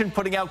organization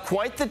putting out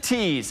quite the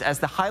tease as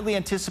the highly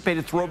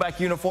anticipated throwback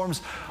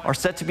uniforms are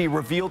set to be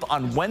revealed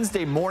on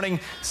Wednesday morning.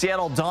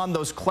 Seattle donned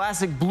those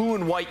classic blue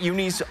and white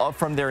unis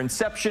from their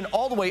inception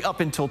all the way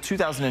up until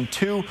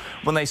 2002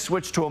 when they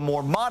switched to a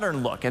more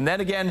modern look, and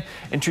then again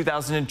in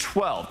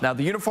 2012. Now,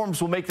 the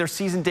uniforms will make their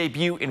season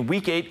debut in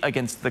Week 8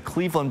 against the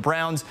Cleveland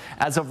Browns.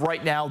 As of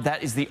right now,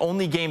 that is the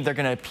only game they're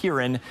going to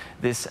appear in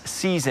this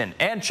season.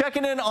 And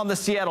checking in on the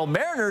Seattle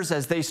Mariners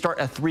as they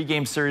start a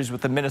 3-game series with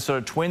the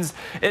Minnesota Twins.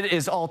 It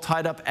is all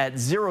tied up at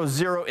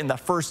 0-0 in the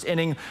first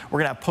inning. We're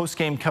going to have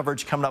post-game coverage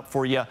coming up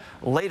for you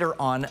later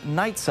on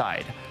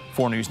Nightside.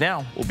 4 News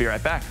Now, we'll be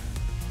right back.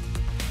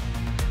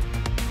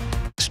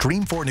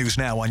 Stream 4 News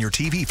Now on your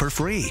TV for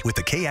free with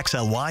the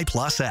KXLY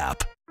Plus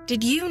app.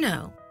 Did you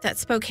know that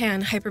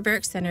Spokane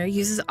Hyperbaric Center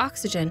uses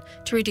oxygen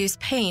to reduce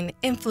pain,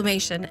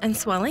 inflammation, and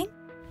swelling?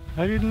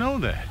 I didn't know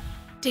that.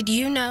 Did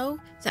you know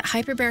that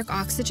hyperbaric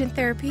oxygen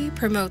therapy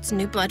promotes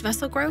new blood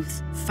vessel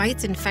growth,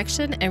 fights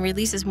infection, and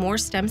releases more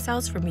stem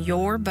cells from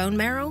your bone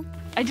marrow?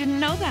 I didn't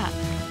know that.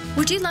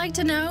 Would you like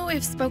to know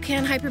if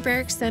Spokane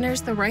Hyperbaric Center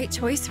is the right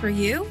choice for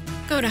you?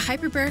 Go to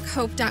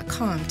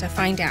hyperbarichope.com to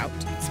find out.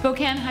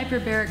 Spokane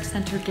Hyperbaric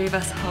Center gave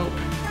us hope.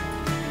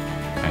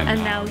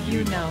 And now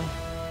you know.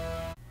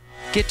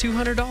 Get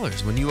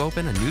 $200 when you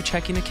open a new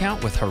checking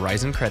account with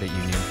Horizon Credit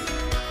Union.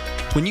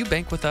 When you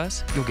bank with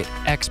us, you'll get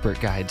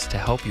expert guides to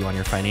help you on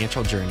your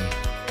financial journey.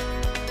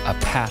 A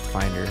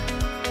pathfinder,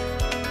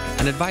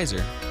 an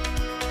advisor,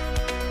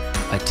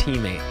 a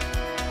teammate,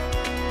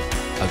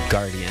 a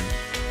guardian,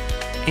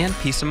 and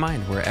peace of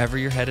mind wherever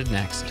you're headed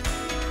next.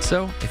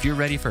 So, if you're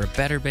ready for a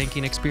better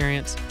banking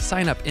experience,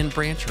 sign up in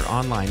branch or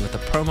online with the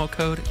promo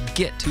code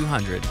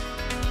GET200.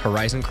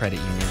 Horizon Credit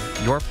Union,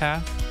 your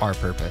path, our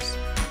purpose.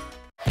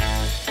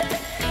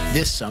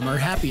 This summer,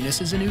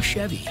 happiness is a new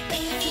Chevy.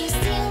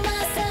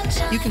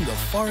 You can go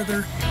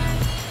farther,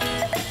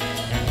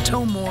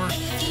 tow more,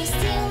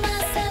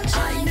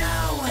 I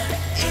know,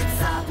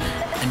 it's up,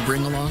 and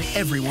bring along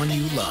everyone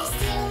you love.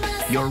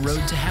 Your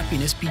road to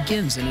happiness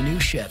begins in a new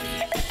Chevy.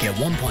 Get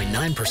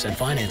 1.9%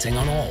 financing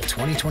on all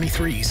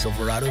 2023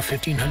 Silverado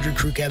 1500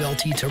 Crew Cab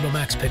LT Turbo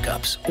Max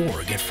pickups,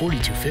 or get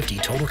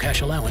 $4,250 total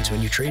cash allowance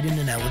when you trade in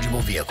an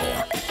eligible vehicle.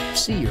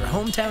 See your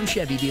hometown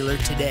Chevy dealer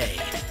today.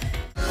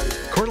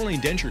 Coeur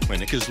d'Alene Denture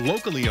Clinic is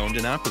locally owned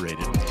and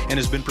operated and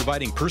has been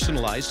providing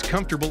personalized,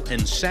 comfortable,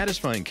 and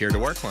satisfying care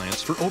to our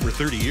clients for over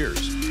 30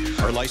 years.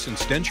 Our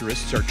licensed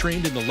denturists are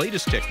trained in the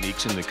latest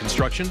techniques in the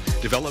construction,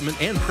 development,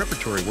 and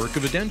preparatory work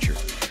of a denture.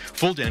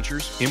 Full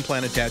dentures,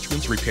 implant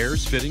attachments,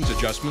 repairs, fittings,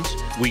 adjustments,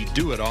 we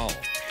do it all.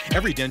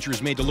 Every denture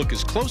is made to look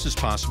as close as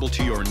possible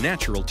to your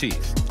natural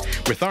teeth.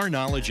 With our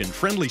knowledge and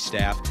friendly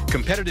staff,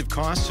 competitive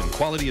costs, and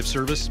quality of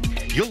service,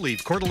 you'll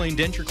leave Coeur d'Alene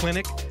Denture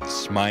Clinic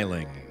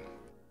smiling.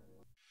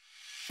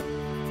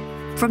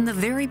 From the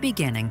very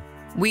beginning,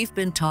 we've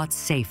been taught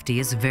safety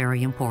is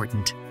very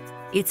important.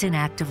 It's an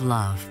act of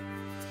love.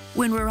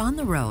 When we're on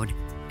the road,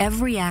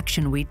 every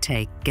action we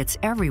take gets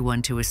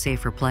everyone to a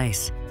safer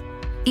place.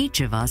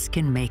 Each of us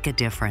can make a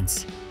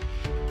difference.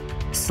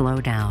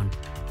 Slow down.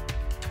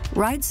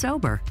 Ride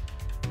sober.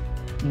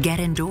 Get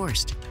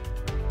endorsed.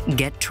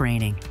 Get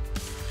training.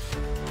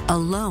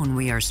 Alone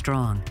we are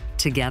strong.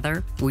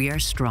 Together we are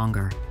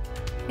stronger.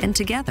 And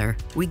together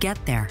we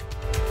get there.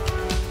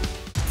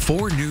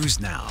 4 News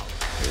Now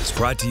is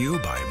brought to you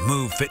by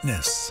Move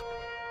Fitness.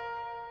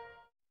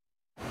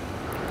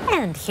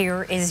 And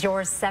here is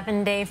your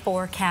 7-day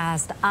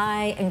forecast.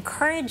 I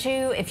encourage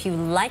you, if you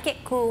like it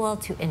cool,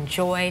 to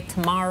enjoy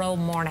tomorrow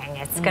morning.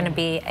 It's going to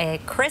be a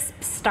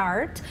crisp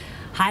start.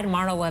 High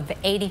tomorrow of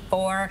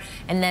 84,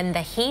 and then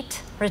the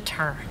heat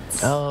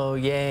returns. Oh,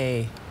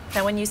 yay.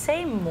 Now, when you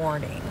say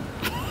morning,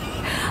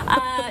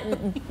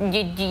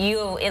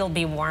 it'll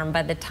be warm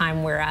by the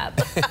time we're up.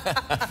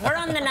 We're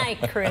on the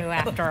night crew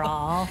after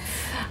all.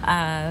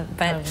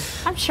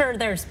 But I'm sure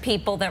there's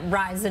people that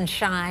rise and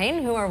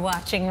shine who are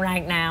watching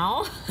right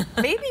now.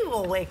 Maybe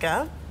we'll wake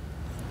up.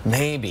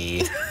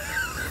 Maybe.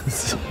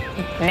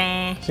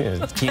 Nah.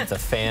 Keep the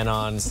fan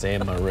on, stay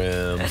in my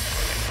room,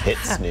 hit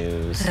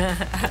snooze.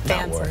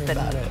 Not worry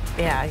about it.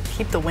 Yeah,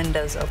 keep the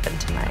windows open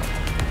tonight.